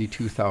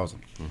 $192,000.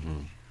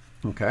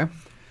 Okay.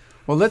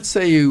 Well, let's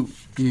say you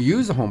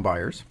use the home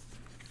buyers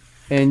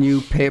and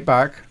you pay it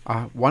back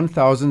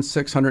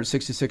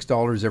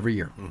 $1,666 every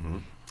year,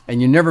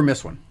 and you never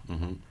miss one.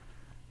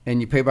 And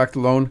you pay back the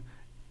loan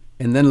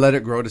and then let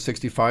it grow to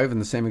 65 in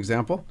the same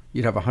example,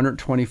 you'd have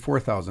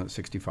 $124,000 at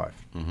 65.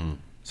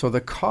 So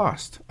the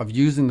cost of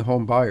using the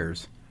home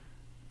buyers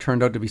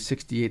turned out to be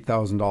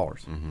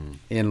 $68,000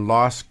 in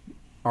lost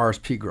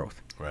RSP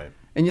growth. Right.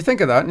 And you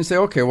think of that and you say,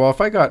 okay, well, if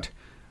I got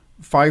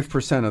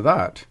 5% of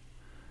that,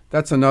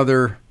 that's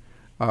another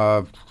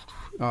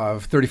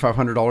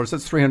 $3,500.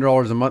 That's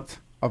 $300 a month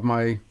of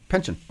my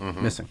pension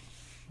missing.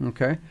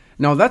 Okay.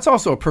 Now, that's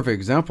also a perfect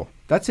example.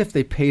 That's if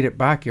they paid it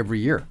back every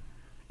year.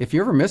 If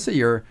you ever miss a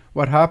year,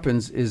 what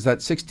happens is that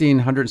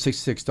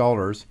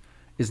 $1,666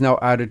 is now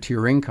added to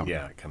your income.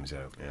 Yeah, it comes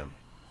out. Yeah.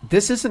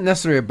 This isn't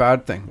necessarily a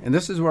bad thing. And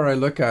this is where I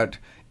look at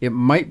it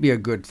might be a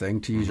good thing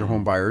to use your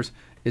home buyers,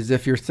 is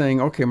if you're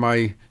saying, okay,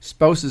 my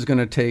spouse is going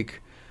to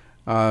take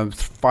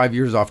 5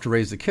 years off to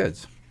raise the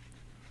kids.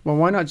 Well,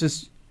 why not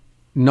just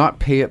not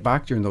pay it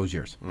back during those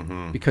years?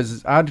 Because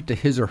it's added to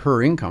his or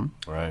her income.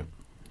 Right.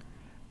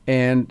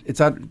 And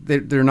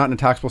they're not in a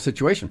taxable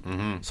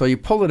situation. So you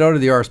pull it out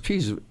of the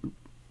RSPs,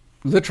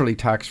 literally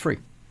tax-free.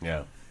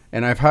 Yeah.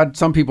 And I've had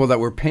some people that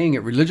were paying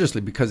it religiously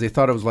because they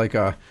thought it was like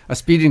a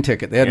speeding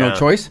ticket. They had no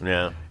choice.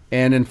 Yeah.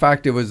 And in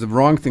fact, it was the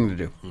wrong thing to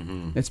do.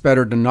 It's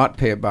better to not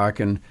pay it back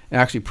and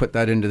actually put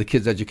that into the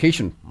kids'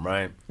 education.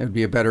 Right. It would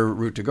be a better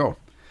route to go.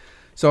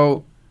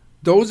 So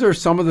those are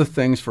some of the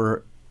things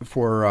for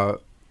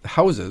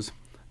houses.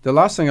 The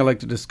last thing I'd like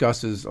to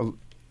discuss is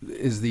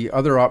the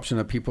other option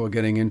that people are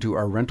getting into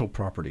are rental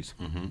properties.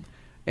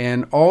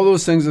 And all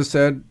those things I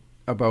said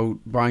about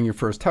buying your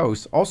first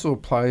house also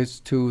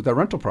applies to the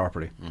rental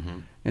property.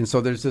 And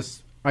so there's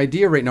this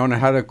idea right now, and I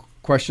had a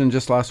question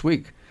just last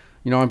week.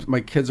 My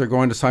kids are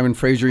going to Simon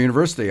Fraser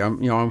University.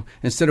 I'm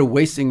instead of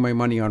wasting my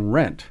money on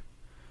rent,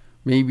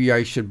 maybe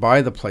I should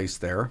buy the place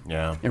there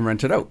and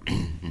rent it out.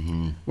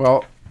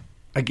 Well,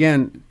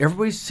 again,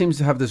 everybody seems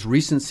to have this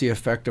recency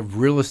effect of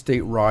real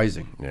estate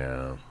rising.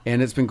 Yeah.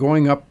 And it's been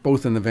going up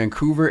both in the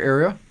Vancouver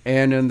area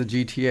and in the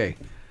GTA.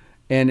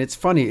 And it's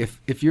funny,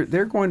 if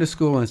they're going to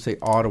school in, say,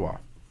 Ottawa,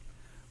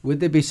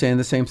 would they be saying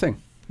the same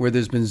thing? Where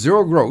there's been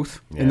zero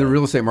growth in the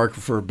real estate market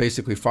for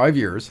basically 5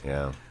 years.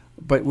 Yeah.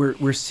 But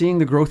we're seeing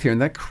the growth here,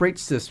 and that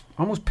creates this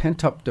almost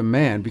pent-up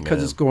demand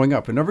because it's going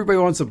up. And everybody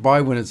wants to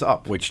buy when it's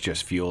up. Which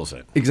just fuels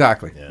it.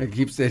 Exactly. Yeah.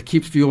 It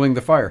keeps fueling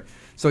the fire.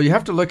 So you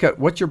have to look at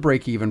what's your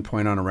break-even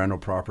point on a rental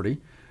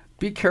property.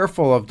 Be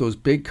careful of those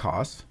big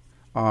costs.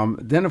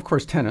 Then, of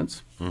course,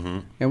 tenants.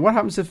 And what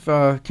happens if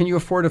can you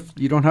afford if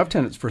you don't have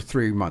tenants for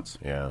 3 months?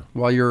 Yeah.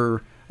 While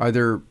you're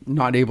either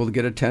not able to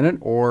get a tenant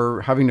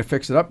or having to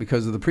fix it up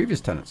because of the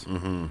previous tenants.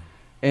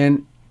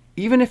 And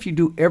even if you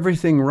do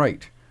everything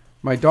right,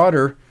 my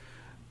daughter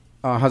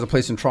has a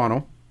place in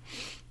Toronto,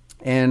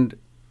 and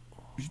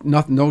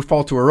no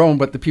fault to her own,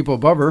 but the people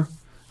above her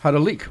had a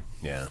leak.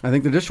 Yeah. I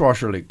think the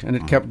dishwasher leaked, and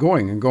it kept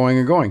going and going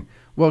and going.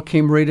 Well, it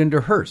came right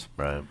into hers.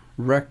 Right.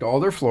 Wrecked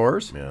all their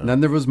floors. Yeah. And then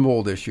there was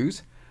mold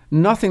issues.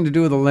 Nothing to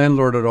do with the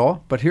landlord at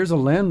all. But here's a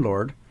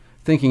landlord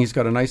thinking he's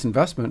got a nice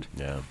investment.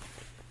 Yeah.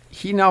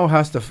 He now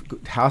has to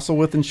hassle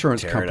with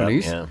insurance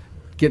companies,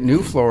 get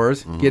new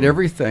floors, get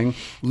everything,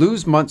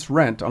 lose months'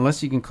 rent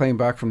unless he can claim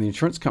back from the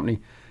insurance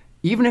company.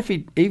 Even if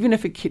it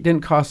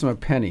didn't cost him a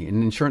penny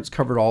and insurance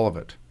covered all of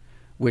it,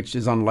 which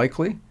is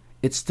unlikely,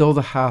 it's still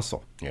the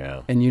hassle.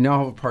 Yeah. And you now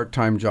have a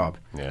part-time job.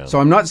 Yeah. So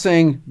I'm not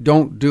saying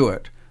don't do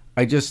it.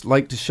 I just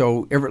like to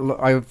show,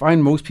 I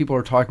find most people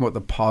are talking about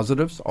the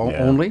positives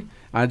only.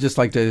 I just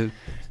like to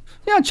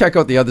check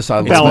out the other side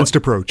of the balanced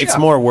approach. It's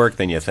more work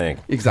than you think.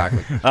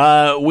 Exactly.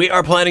 We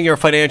are planning your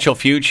financial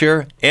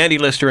future. Andy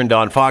Lister and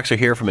Don Fox are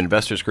here from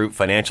Investors Group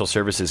Financial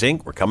Services,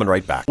 Inc. We're coming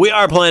right back. We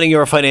are planning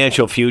your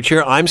financial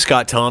future. I'm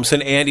Scott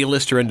Thompson. Andy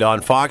Lister and Don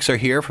Fox are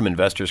here from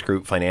Investors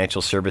Group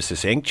Financial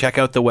Services, Inc. Check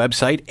out the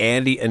website,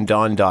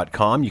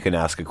 andyanddon.com. You can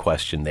ask a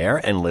question there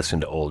and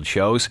listen to old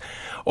shows.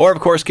 Or,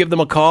 of course, give them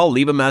a call,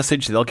 leave a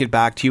message. They'll get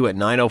back to you at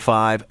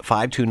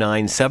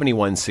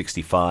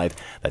 905-529-7165.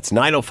 That's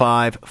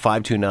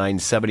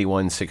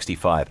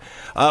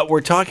 905-529-7165.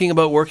 We're talking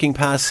about working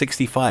past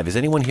 65. Is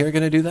anyone here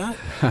going to do that?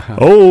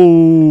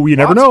 Oh, you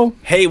never know.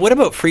 Hey, what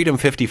about Freedom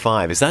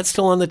 55? Is that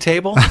still on the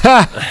table?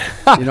 I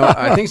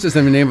think it's just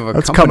the name of a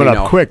That's company coming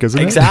up now. Quick,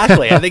 isn't it?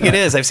 Exactly. I think it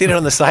is. I've seen it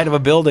on the side of a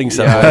building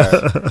somewhere.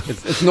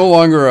 It's no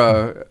longer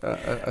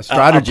a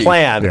strategy. A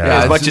plan,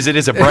 as much as it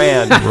is a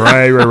brand.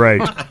 Right.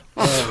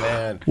 Oh,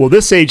 man. Well,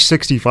 this age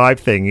 65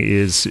 thing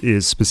is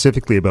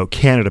specifically about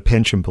Canada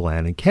Pension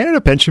Plan, and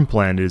Canada Pension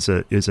Plan is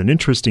an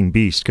interesting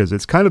beast because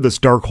it's kind of this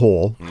dark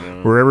hole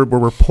where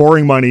we're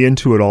pouring money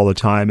into it all the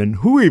time, and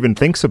who even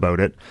thinks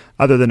about it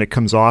other than it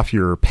comes off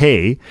your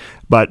pay?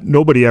 But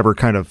nobody ever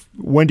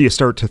when do you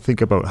start to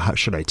think about how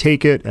should I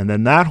take it? And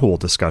then that whole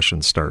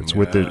discussion starts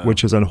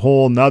which is a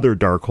whole nother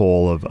dark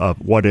hole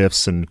of what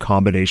ifs and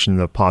combination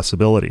of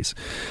possibilities.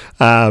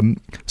 So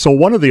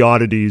one of the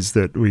oddities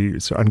that we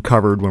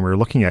uncovered when we were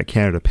looking at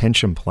Canada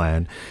Pension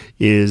Plan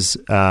is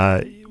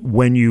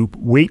when you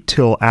wait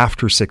till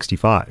after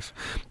 65.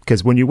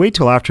 Because when you wait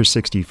till after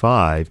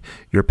 65,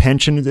 your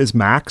pension is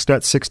maxed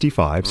at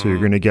 65, so you're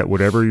going to get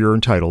whatever you're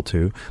entitled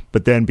to.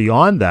 But then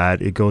beyond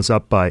that, it goes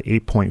up by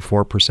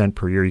 8.4%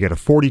 per year. You get a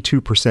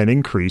 42%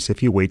 increase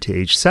if you wait to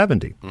age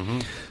 70.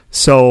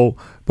 So,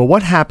 but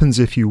what happens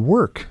if you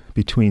work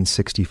between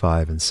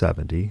 65 and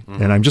 70?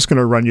 And I'm just going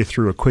to run you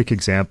through a quick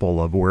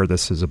example of where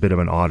this is a bit of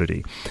an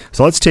oddity.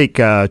 So let's take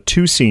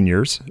two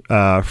seniors,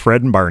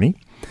 Fred and Barney.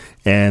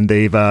 And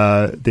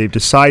they've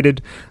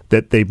decided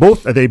that they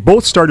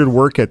both started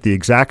work at the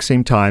exact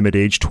same time at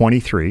age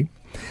 23,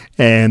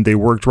 and they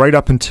worked right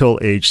up until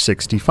age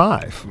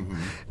 65.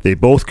 They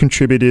both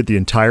contributed the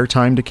entire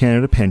time to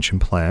Canada Pension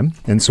Plan,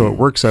 and so it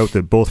works out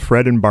that both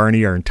Fred and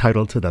Barney are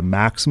entitled to the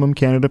maximum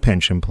Canada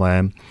Pension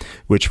Plan,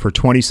 which for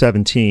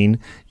 2017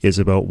 is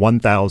about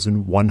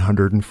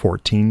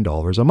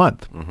 $1,114 a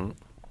month.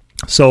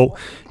 So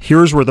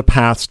here's where the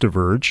paths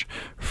diverge.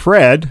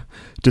 Fred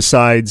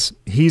decides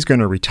he's going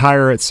to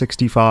retire at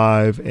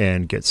 65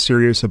 and get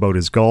serious about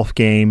his golf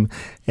game.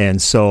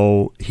 And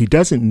so he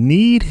doesn't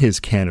need his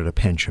Canada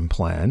Pension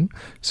Plan.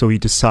 So he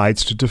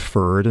decides to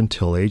defer it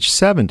until age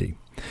 70.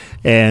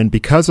 And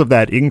because of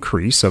that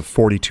increase of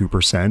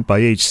 42%, by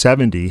age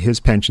 70, his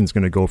pension is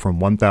going to go from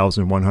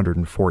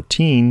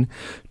 $1,114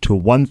 to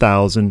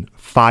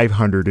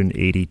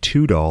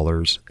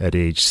 $1,582 at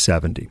age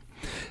 70.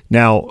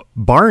 Now,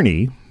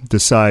 Barney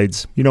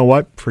decides, you know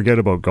what, forget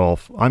about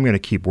golf. I'm going to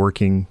keep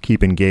working,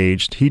 keep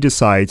engaged. He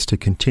decides to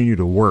continue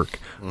to work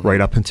right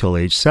up until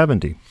age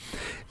 70.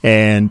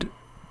 And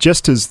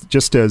just as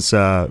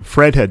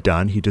Fred had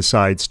done, he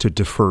decides to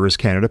defer his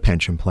Canada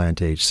Pension Plan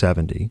to age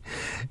 70.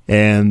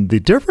 And the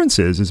difference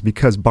is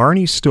because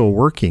Barney's still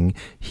working,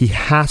 he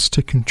has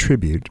to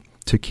contribute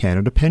to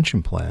Canada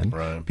Pension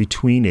Plan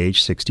between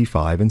age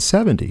 65 and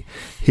 70.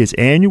 His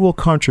annual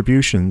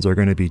contributions are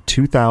going to be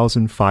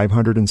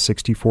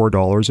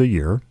 $2,564 a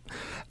year,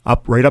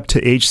 right up to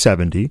age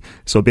 70.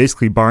 So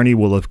basically, Barney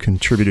will have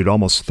contributed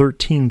almost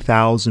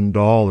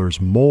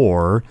 $13,000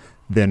 more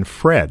than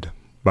Fred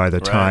by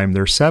the time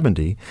they're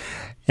 70.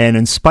 And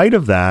in spite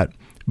of that,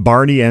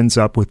 Barney ends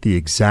up with the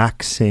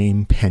exact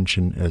same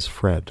pension as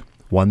Fred,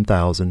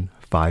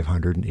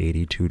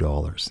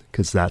 $1,582,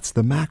 because that's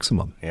the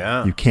maximum.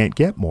 Yeah. You can't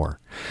get more.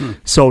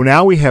 So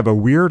now we have a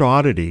weird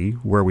oddity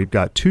where we've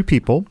got two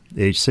people,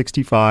 age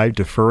 65,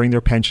 deferring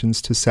their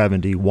pensions to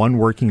 70, one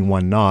working,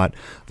 one not.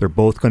 They're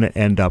both going to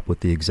end up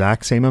with the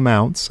exact same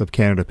amounts of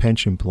Canada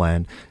Pension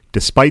Plan,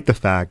 despite the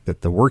fact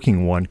that the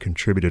working one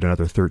contributed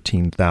another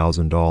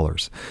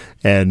 $13,000.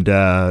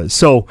 And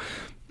so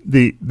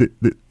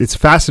it's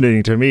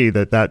fascinating to me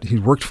that he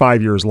worked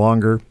 5 years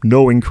longer,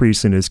 no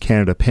increase in his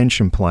Canada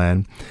Pension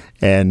Plan.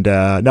 And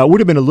now it would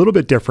have been a little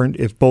bit different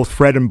if both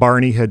Fred and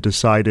Barney had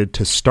decided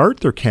to start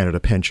their Canada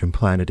Pension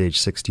Plan at age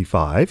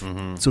 65.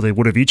 So they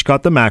would have each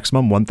got the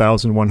maximum,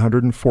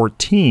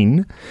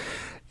 $1,114.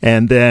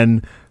 And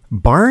then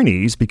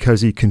Barney's,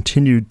 because he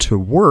continued to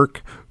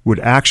work, would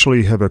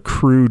actually have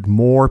accrued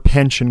more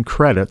pension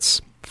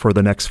credits for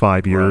the next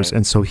 5 years,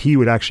 and so he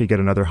would actually get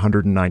another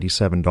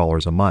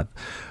 $197 a month.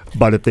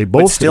 But if they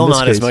both, still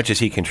not as much as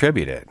he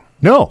contributed.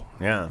 No.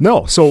 Yeah.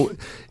 No. So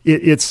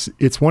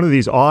it's one of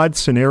these odd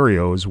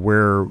scenarios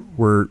where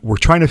we're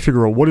trying to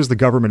figure out what is the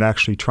government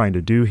actually trying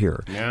to do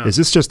here. Yeah. Is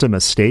this just a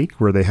mistake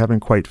where they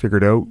haven't quite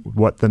figured out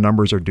what the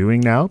numbers are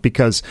doing now?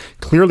 Because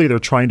clearly they're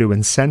trying to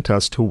incent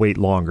us to wait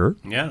longer.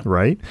 Yeah.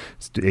 Right?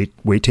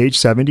 Wait to age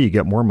 70, you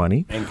get more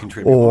money. And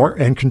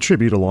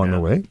contribute along the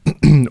way.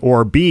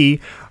 Or B,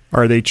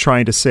 are they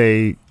trying to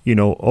say,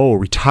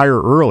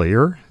 retire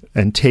earlier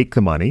and take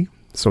the money?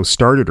 So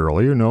start it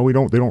earlier. No,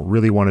 they don't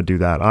really want to do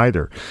that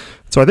either.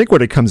 So I think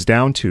what it comes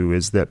down to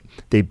is that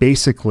they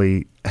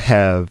basically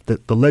have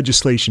that the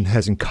legislation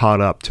hasn't caught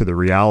up to the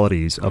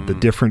realities of the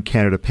different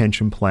Canada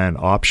Pension Plan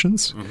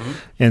options. Mm-hmm.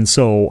 And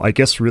so I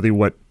guess really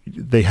what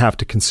they have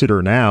to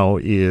consider now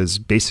is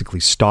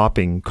basically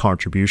stopping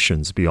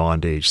contributions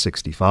beyond age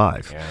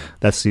 65. Yeah.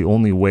 That's the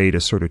only way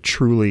to sort of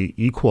truly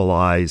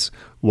equalize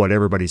what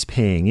everybody's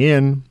paying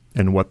in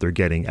and what they're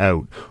getting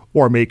out,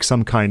 or make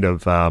some kind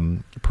of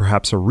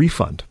perhaps a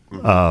refund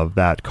of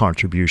that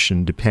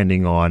contribution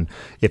depending on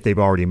if they've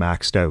already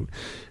maxed out.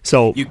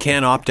 So you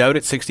can't opt out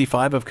at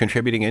 65 of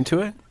contributing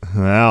into it?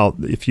 Well,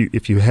 if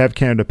you have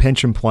Canada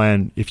Pension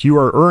Plan, if you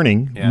are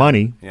earning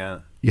money,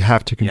 you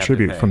have to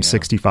contribute from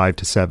 65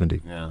 to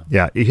 70.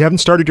 Yeah. You haven't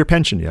started your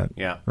pension yet.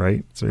 Yeah.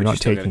 Right? So you're not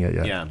taking it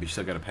yet. Yeah, but you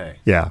still got to pay.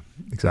 Yeah,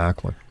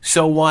 exactly.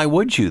 So why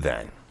would you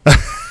then?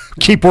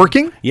 Keep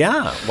working?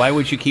 Yeah. Why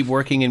would you keep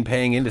working and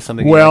paying into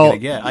something you're not going to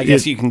get? I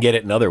guess you can get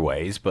it in other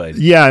ways, but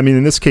yeah, I mean,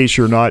 in this case,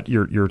 you're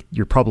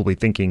probably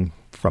thinking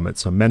from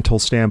it's a mental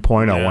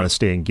standpoint. I want to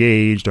stay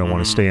engaged. I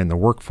want to stay in the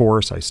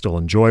workforce. I still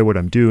enjoy what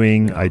I'm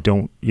doing. I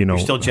don't, You're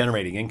still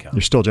generating income.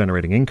 You're still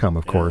generating income,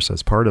 of course,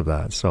 as part of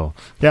that. So,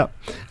 yeah.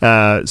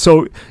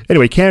 So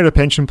anyway, Canada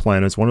Pension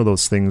Plan is one of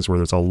those things where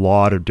there's a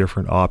lot of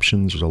different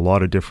options. There's a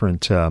lot of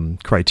different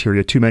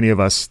criteria. Too many of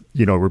us,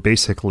 we're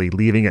basically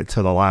leaving it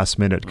to the last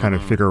minute, kind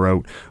of figure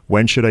out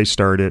when should I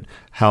start it?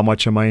 How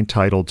much am I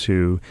entitled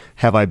to?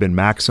 Have I been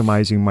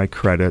maximizing my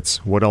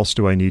credits? What else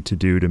do I need to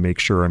do to make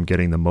sure I'm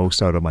getting the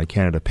most out of my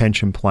Canada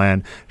Pension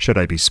Plan? Should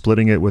I be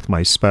splitting it with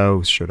my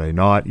spouse? Should I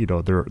not?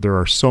 There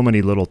are so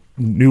many little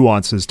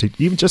nuances to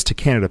even just to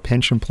Canada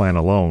Pension Plan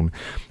alone.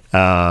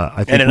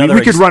 I think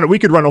we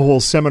could run a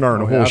whole seminar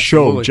and a whole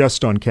show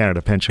just on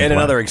Canada Pension Plan. And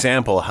another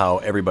example how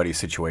everybody's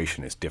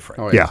situation is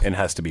different. And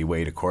has to be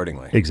weighed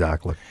accordingly.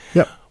 Exactly.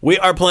 Yep. We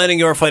are planning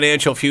your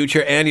financial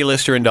future. Andy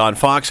Lister and Don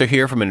Fox are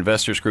here from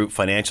Investors Group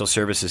Financial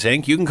Services,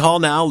 Inc. You can call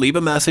now, leave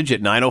a message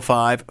at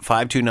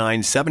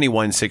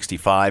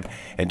 905-529-7165.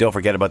 And don't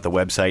forget about the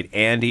website,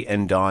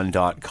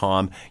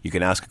 andyanddon.com. You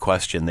can ask a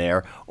question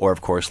there or,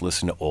 of course,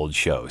 listen to old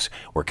shows.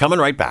 We're coming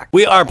right back.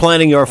 We are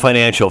planning your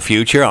financial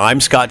future.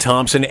 I'm Scott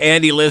Thompson.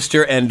 Andy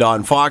Lister and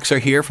Don Fox are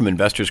here from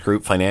Investors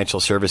Group Financial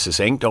Services,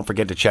 Inc. Don't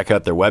forget to check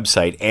out their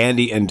website,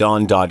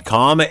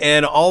 andyanddon.com.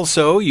 And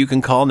also, you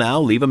can call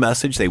now, leave a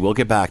message. They will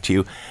get back to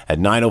you at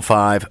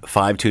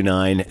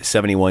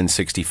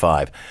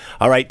 905-529-7165.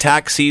 All right,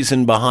 tax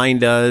season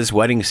behind us,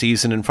 wedding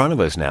season in front of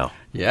us now.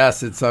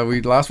 Yes, it's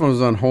last one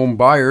was on home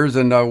buyers,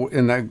 and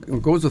that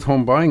goes with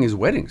home buying is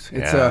weddings.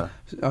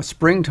 It's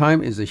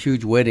springtime is a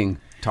huge wedding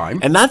time.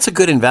 And that's a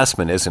good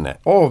investment, isn't it?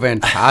 Oh,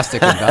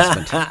 fantastic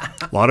investment.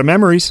 A lot of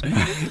memories.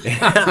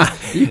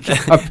 Thank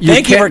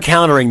you for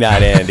countering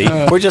that, Andy.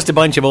 We're just a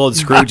bunch of old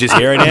Scrooges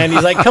here, and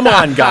Andy's like, come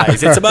on,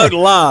 guys, it's about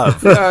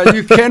love.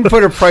 You can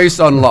put a price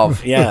on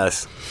love.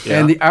 Yes. Yeah.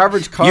 And the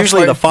average cost...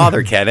 Usually the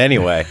father can,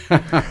 anyway.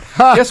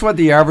 Guess what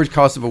the average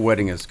cost of a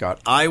wedding is,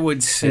 Scott? I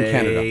would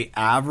say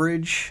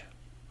average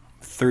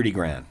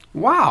 $30,000.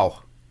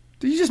 Wow.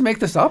 Did you just make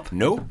this up?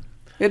 Nope.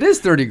 It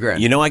is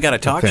 $30,000. I got a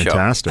talk show.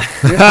 Fantastic.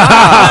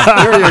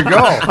 There you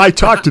go. I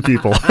talk to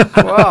people.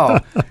 Wow.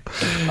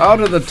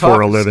 Out of the top. For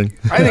a living.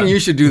 I think you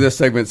should do this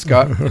segment,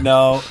 Scott.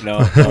 No.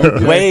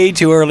 Way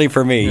too early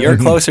for me. You're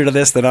closer to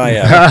this than I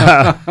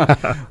am.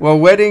 Well,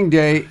 wedding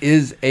day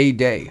is a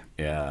day.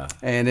 Yeah.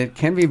 And it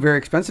can be a very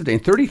expensive day.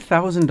 And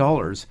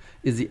 $30,000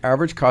 is the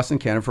average cost in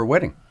Canada for a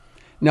wedding.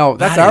 Now,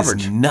 that's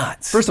average. Is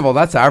nuts. First of all,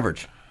 that's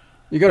average.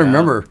 You got to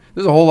remember,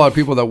 there's a whole lot of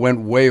people that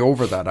went way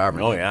over that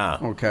average. Oh, yeah.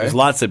 Okay. There's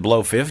lots that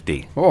blow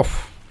 50. Oh,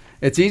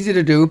 it's easy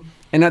to do.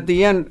 And at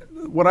the end,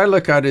 what I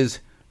look at is,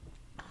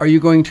 are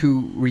you going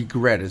to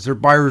regret? Is there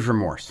buyer's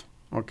remorse?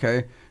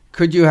 Okay.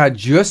 Could you have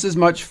just as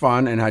much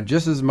fun and had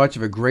just as much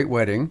of a great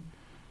wedding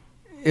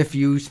if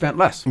you spent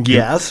less?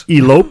 Yes.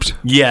 Eloped?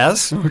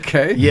 Yes.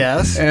 Okay.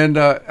 Yes. And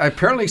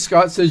apparently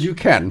Scott says you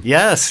can.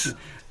 Yes.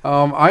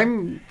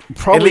 I'm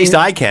probably... At least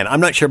I can. I'm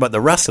not sure about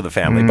the rest of the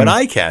family, but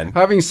I can.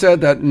 Having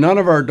said that, none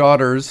of our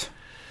daughters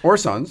or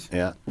sons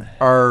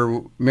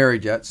are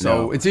married yet,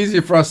 so it's easy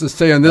for us to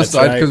stay on this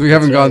side because we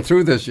haven't gone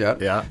through this yet.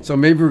 Yeah. So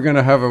maybe we're going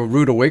to have a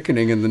rude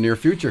awakening in the near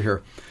future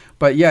here.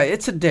 But yeah,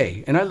 it's a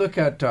day. And I look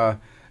at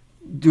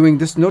doing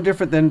this no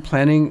different than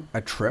planning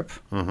a trip,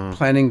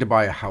 planning to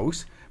buy a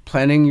house,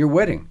 planning your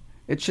wedding.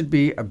 It should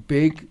be a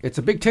big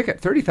ticket,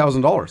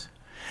 $30,000.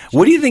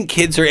 What do you think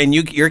kids are, and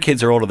your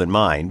kids are older than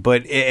mine,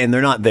 and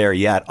they're not there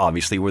yet,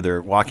 obviously, where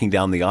they're walking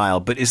down the aisle,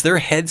 but is their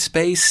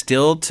headspace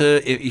still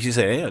to, if you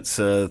say, hey, it's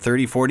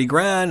 30, 40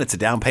 grand, it's a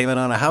down payment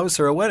on a house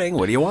or a wedding,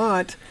 what do you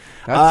want?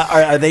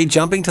 Are they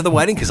jumping to the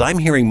wedding? Because I'm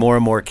hearing more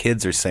and more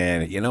kids are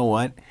saying, you know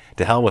what?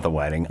 To hell with a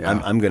wedding.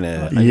 Yeah. I'm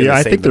gonna.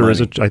 I think there is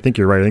I think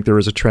you're right. I think there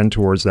is a trend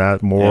towards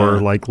that.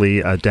 More likely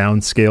a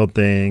downscaled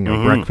thing,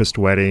 a breakfast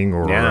wedding,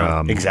 or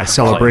a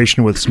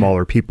celebration with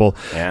smaller people.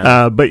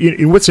 Yeah. But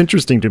what's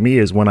interesting to me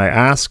is when I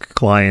ask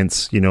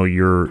clients,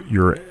 your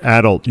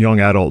young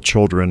adult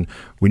children,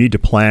 we need to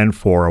plan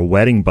for a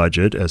wedding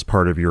budget as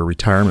part of your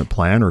retirement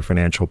plan or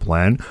financial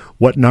plan.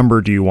 What number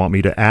do you want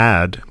me to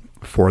add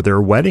for their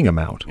wedding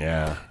amount?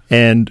 Yeah.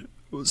 And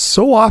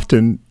so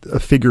often a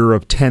figure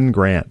of 10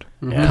 grand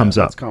comes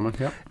up. That's common,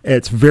 yeah.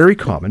 It's very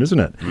common, isn't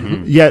it?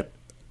 Mm-hmm. Yet,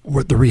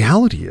 what the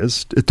reality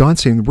is,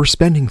 Don's saying we're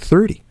spending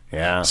 30.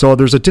 Yeah. So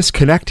there's a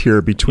disconnect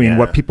here between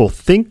what people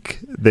think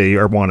they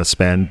want to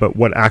spend, but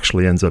what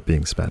actually ends up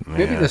being spent.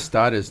 Maybe the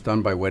stat is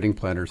done by wedding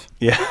planners.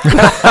 Yeah.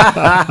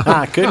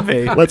 Could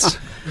be. If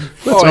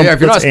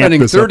you're not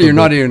spending 30, you're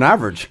not even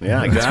average.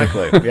 Yeah,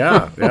 exactly.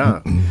 Yeah.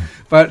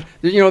 But,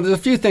 there's a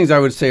few things I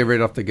would say right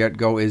off the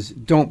get-go is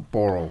don't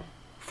borrow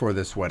for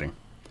this wedding,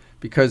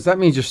 because that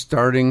means you're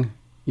starting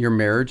your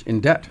marriage in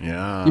debt.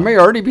 Yeah. You may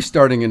already be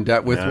starting in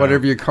debt with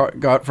whatever you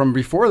got from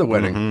before the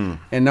wedding,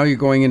 and now you're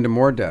going into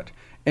more debt.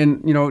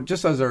 And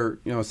just as our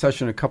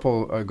session a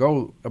couple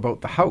ago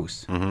about the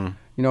house, you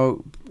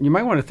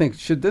might want to think,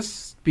 should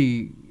this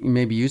be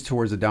maybe used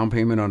towards a down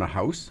payment on a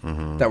house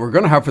that we're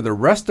going to have for the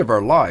rest of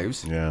our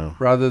lives,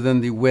 rather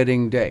than the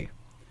wedding day?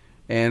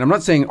 And I'm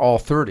not saying all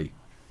 30.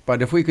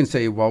 But if we can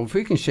say, well, if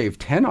we can shave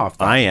 10 off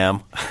that. I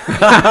am.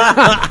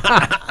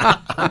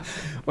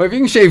 Well, if you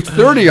can shave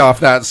 30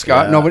 off that,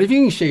 Scott. No, but if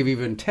you can shave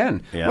even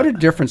 10, what a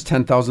difference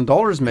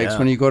 $10,000 makes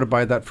when you go to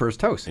buy that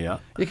first house. Yeah.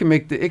 It can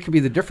be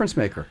the difference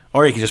maker.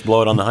 Or you can just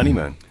blow it on the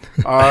honeymoon.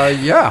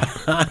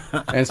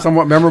 And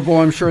somewhat memorable,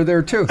 I'm sure,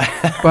 there too.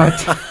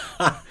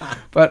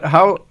 But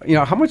how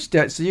much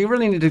debt? So you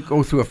really need to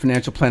go through a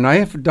financial plan. I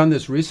have done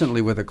this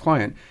recently with a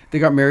client. They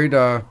got married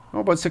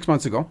about 6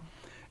 months ago.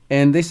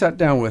 And they sat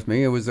down with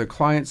me. It was a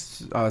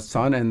client's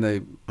son and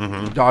the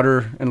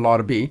daughter-in-law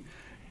to be.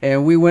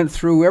 And we went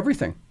through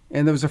everything.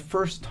 And it was the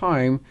first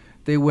time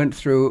they went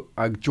through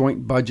a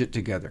joint budget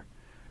together.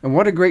 And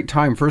what a great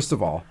time, first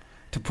of all,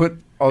 to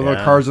put all the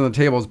cards on the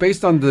tables.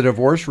 Based on the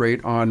divorce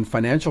rate on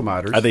financial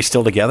matters. Are they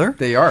still together?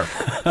 They are,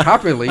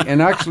 happily.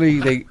 And actually,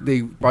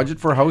 they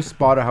budget for a house,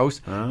 bought a house,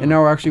 and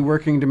now are actually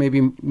working to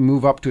maybe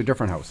move up to a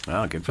different house.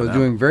 Oh, good for them. So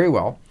doing very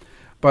well.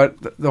 But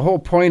the whole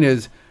point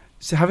is,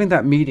 so having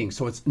that meeting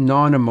so it's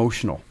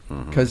non-emotional,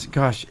 because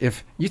gosh,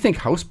 if you think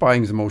house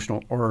buying is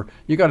emotional, or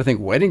you got to think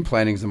wedding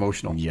planning is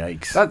emotional.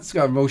 Yikes! That's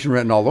got emotion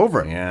written all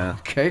over it. Yeah.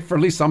 Okay, for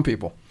at least some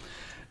people,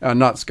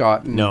 not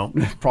Scott. And no,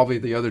 probably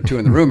the other two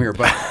in the room here.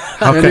 But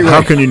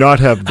how can you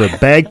not have the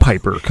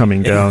bagpiper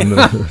coming down?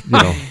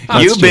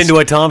 You've been to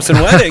a Thompson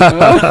wedding.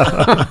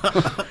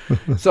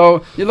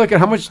 So you look at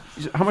how much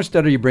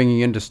debt are you bringing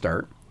in to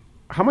start?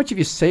 How much have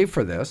you saved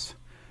for this?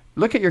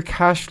 Look at your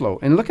cash flow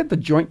and look at the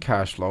joint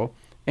cash flow.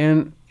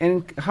 And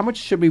how much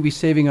should we be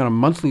saving on a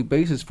monthly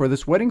basis for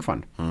this wedding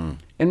fund?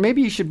 And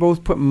maybe you should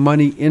both put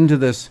money into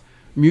this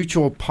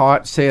mutual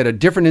pot, say at a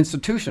different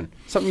institution,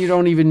 something you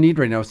don't even need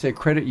right now, say a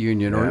credit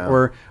union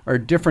or a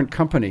different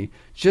company,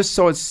 just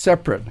so it's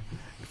separate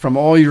from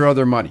all your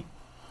other money.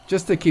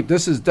 Just to keep,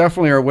 this is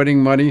definitely our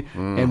wedding money,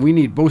 and we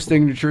need both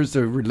signatures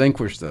to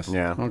relinquish this.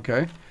 Yeah.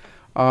 Okay.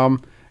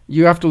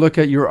 You have to look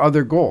at your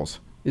other goals.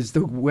 Is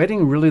the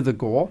wedding really the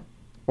goal?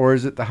 Or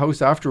is it the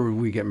house after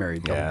we get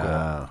married? Goal?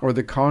 Or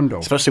the condo?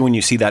 Especially when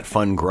you see that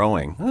fund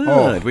growing.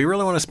 Do we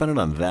really want to spend it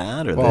on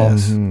that or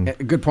this?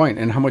 Good point.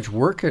 And how much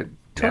work it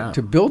took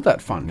to build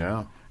that fund.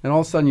 Yeah. And all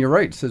of a sudden you're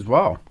right. It says,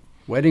 wow,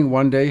 wedding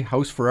one day,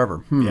 house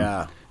forever.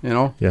 Yeah.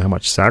 Yeah, how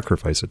much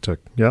sacrifice it took.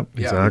 Yep,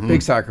 exactly.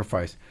 Big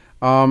sacrifice.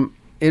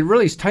 It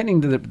really is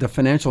tightening the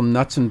financial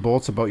nuts and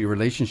bolts about your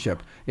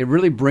relationship. It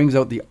really brings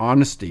out the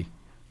honesty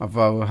of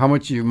how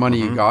much money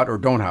you got or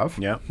don't have.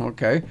 Yeah.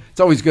 Okay. It's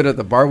always good at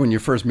the bar when you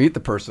first meet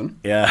the person.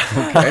 Yeah.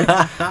 Okay.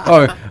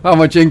 How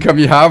much income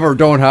you have or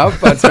don't have.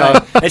 But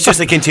it's just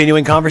a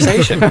continuing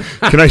conversation.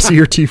 Can I see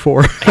your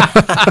T4?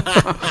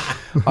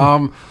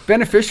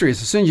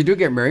 Beneficiaries. As soon as you do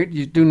get married,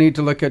 you do need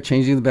to look at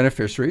changing the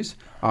beneficiaries,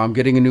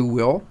 getting a new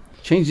will,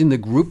 changing the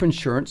group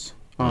insurance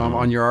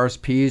on your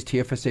RSPs,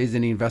 TFSAs,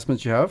 any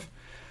investments you have.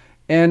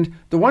 And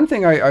the one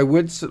thing I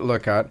would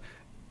look at,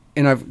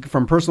 and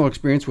from personal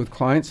experience with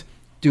clients,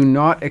 do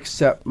not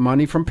accept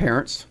money from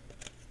parents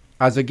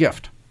as a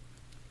gift.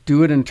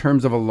 Do it in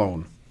terms of a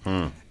loan.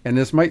 And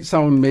this might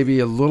sound maybe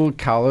a little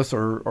callous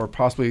or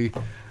possibly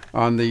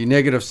on the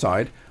negative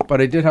side, but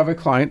I did have a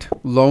client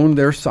loan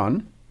their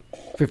son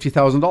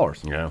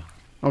 $50,000. Yeah.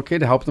 Okay,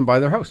 to help them buy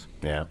their house.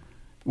 Yeah.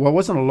 Well, it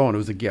wasn't a loan, it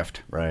was a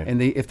gift. Right.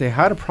 And if they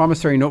had a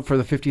promissory note for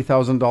the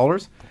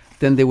 $50,000,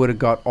 then they would have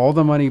got all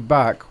the money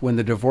back when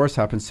the divorce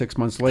happened 6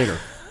 months later.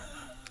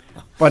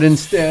 But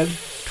instead,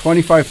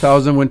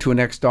 $25,000 went to an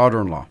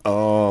ex-daughter-in-law.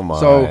 Oh my!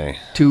 So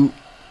to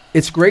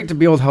it's great to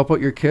be able to help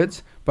out your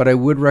kids, but I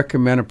would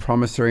recommend a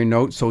promissory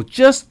note. So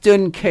just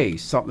in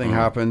case something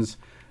happens,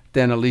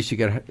 then at least you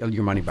get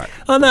your money back.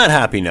 On that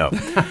happy note.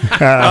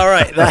 All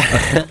right.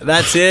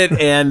 That's it.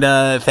 And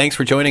thanks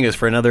for joining us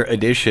for another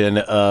edition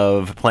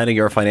of Planning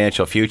Your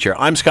Financial Future.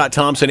 I'm Scott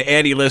Thompson.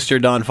 Andy Lister,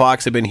 Don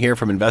Fox have been here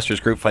from Investors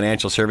Group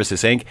Financial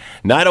Services, Inc.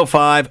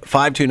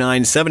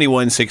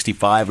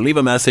 905-529-7165. Leave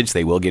a message.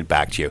 They will get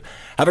back to you.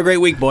 Have a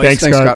great week, boys. Thanks, Scott.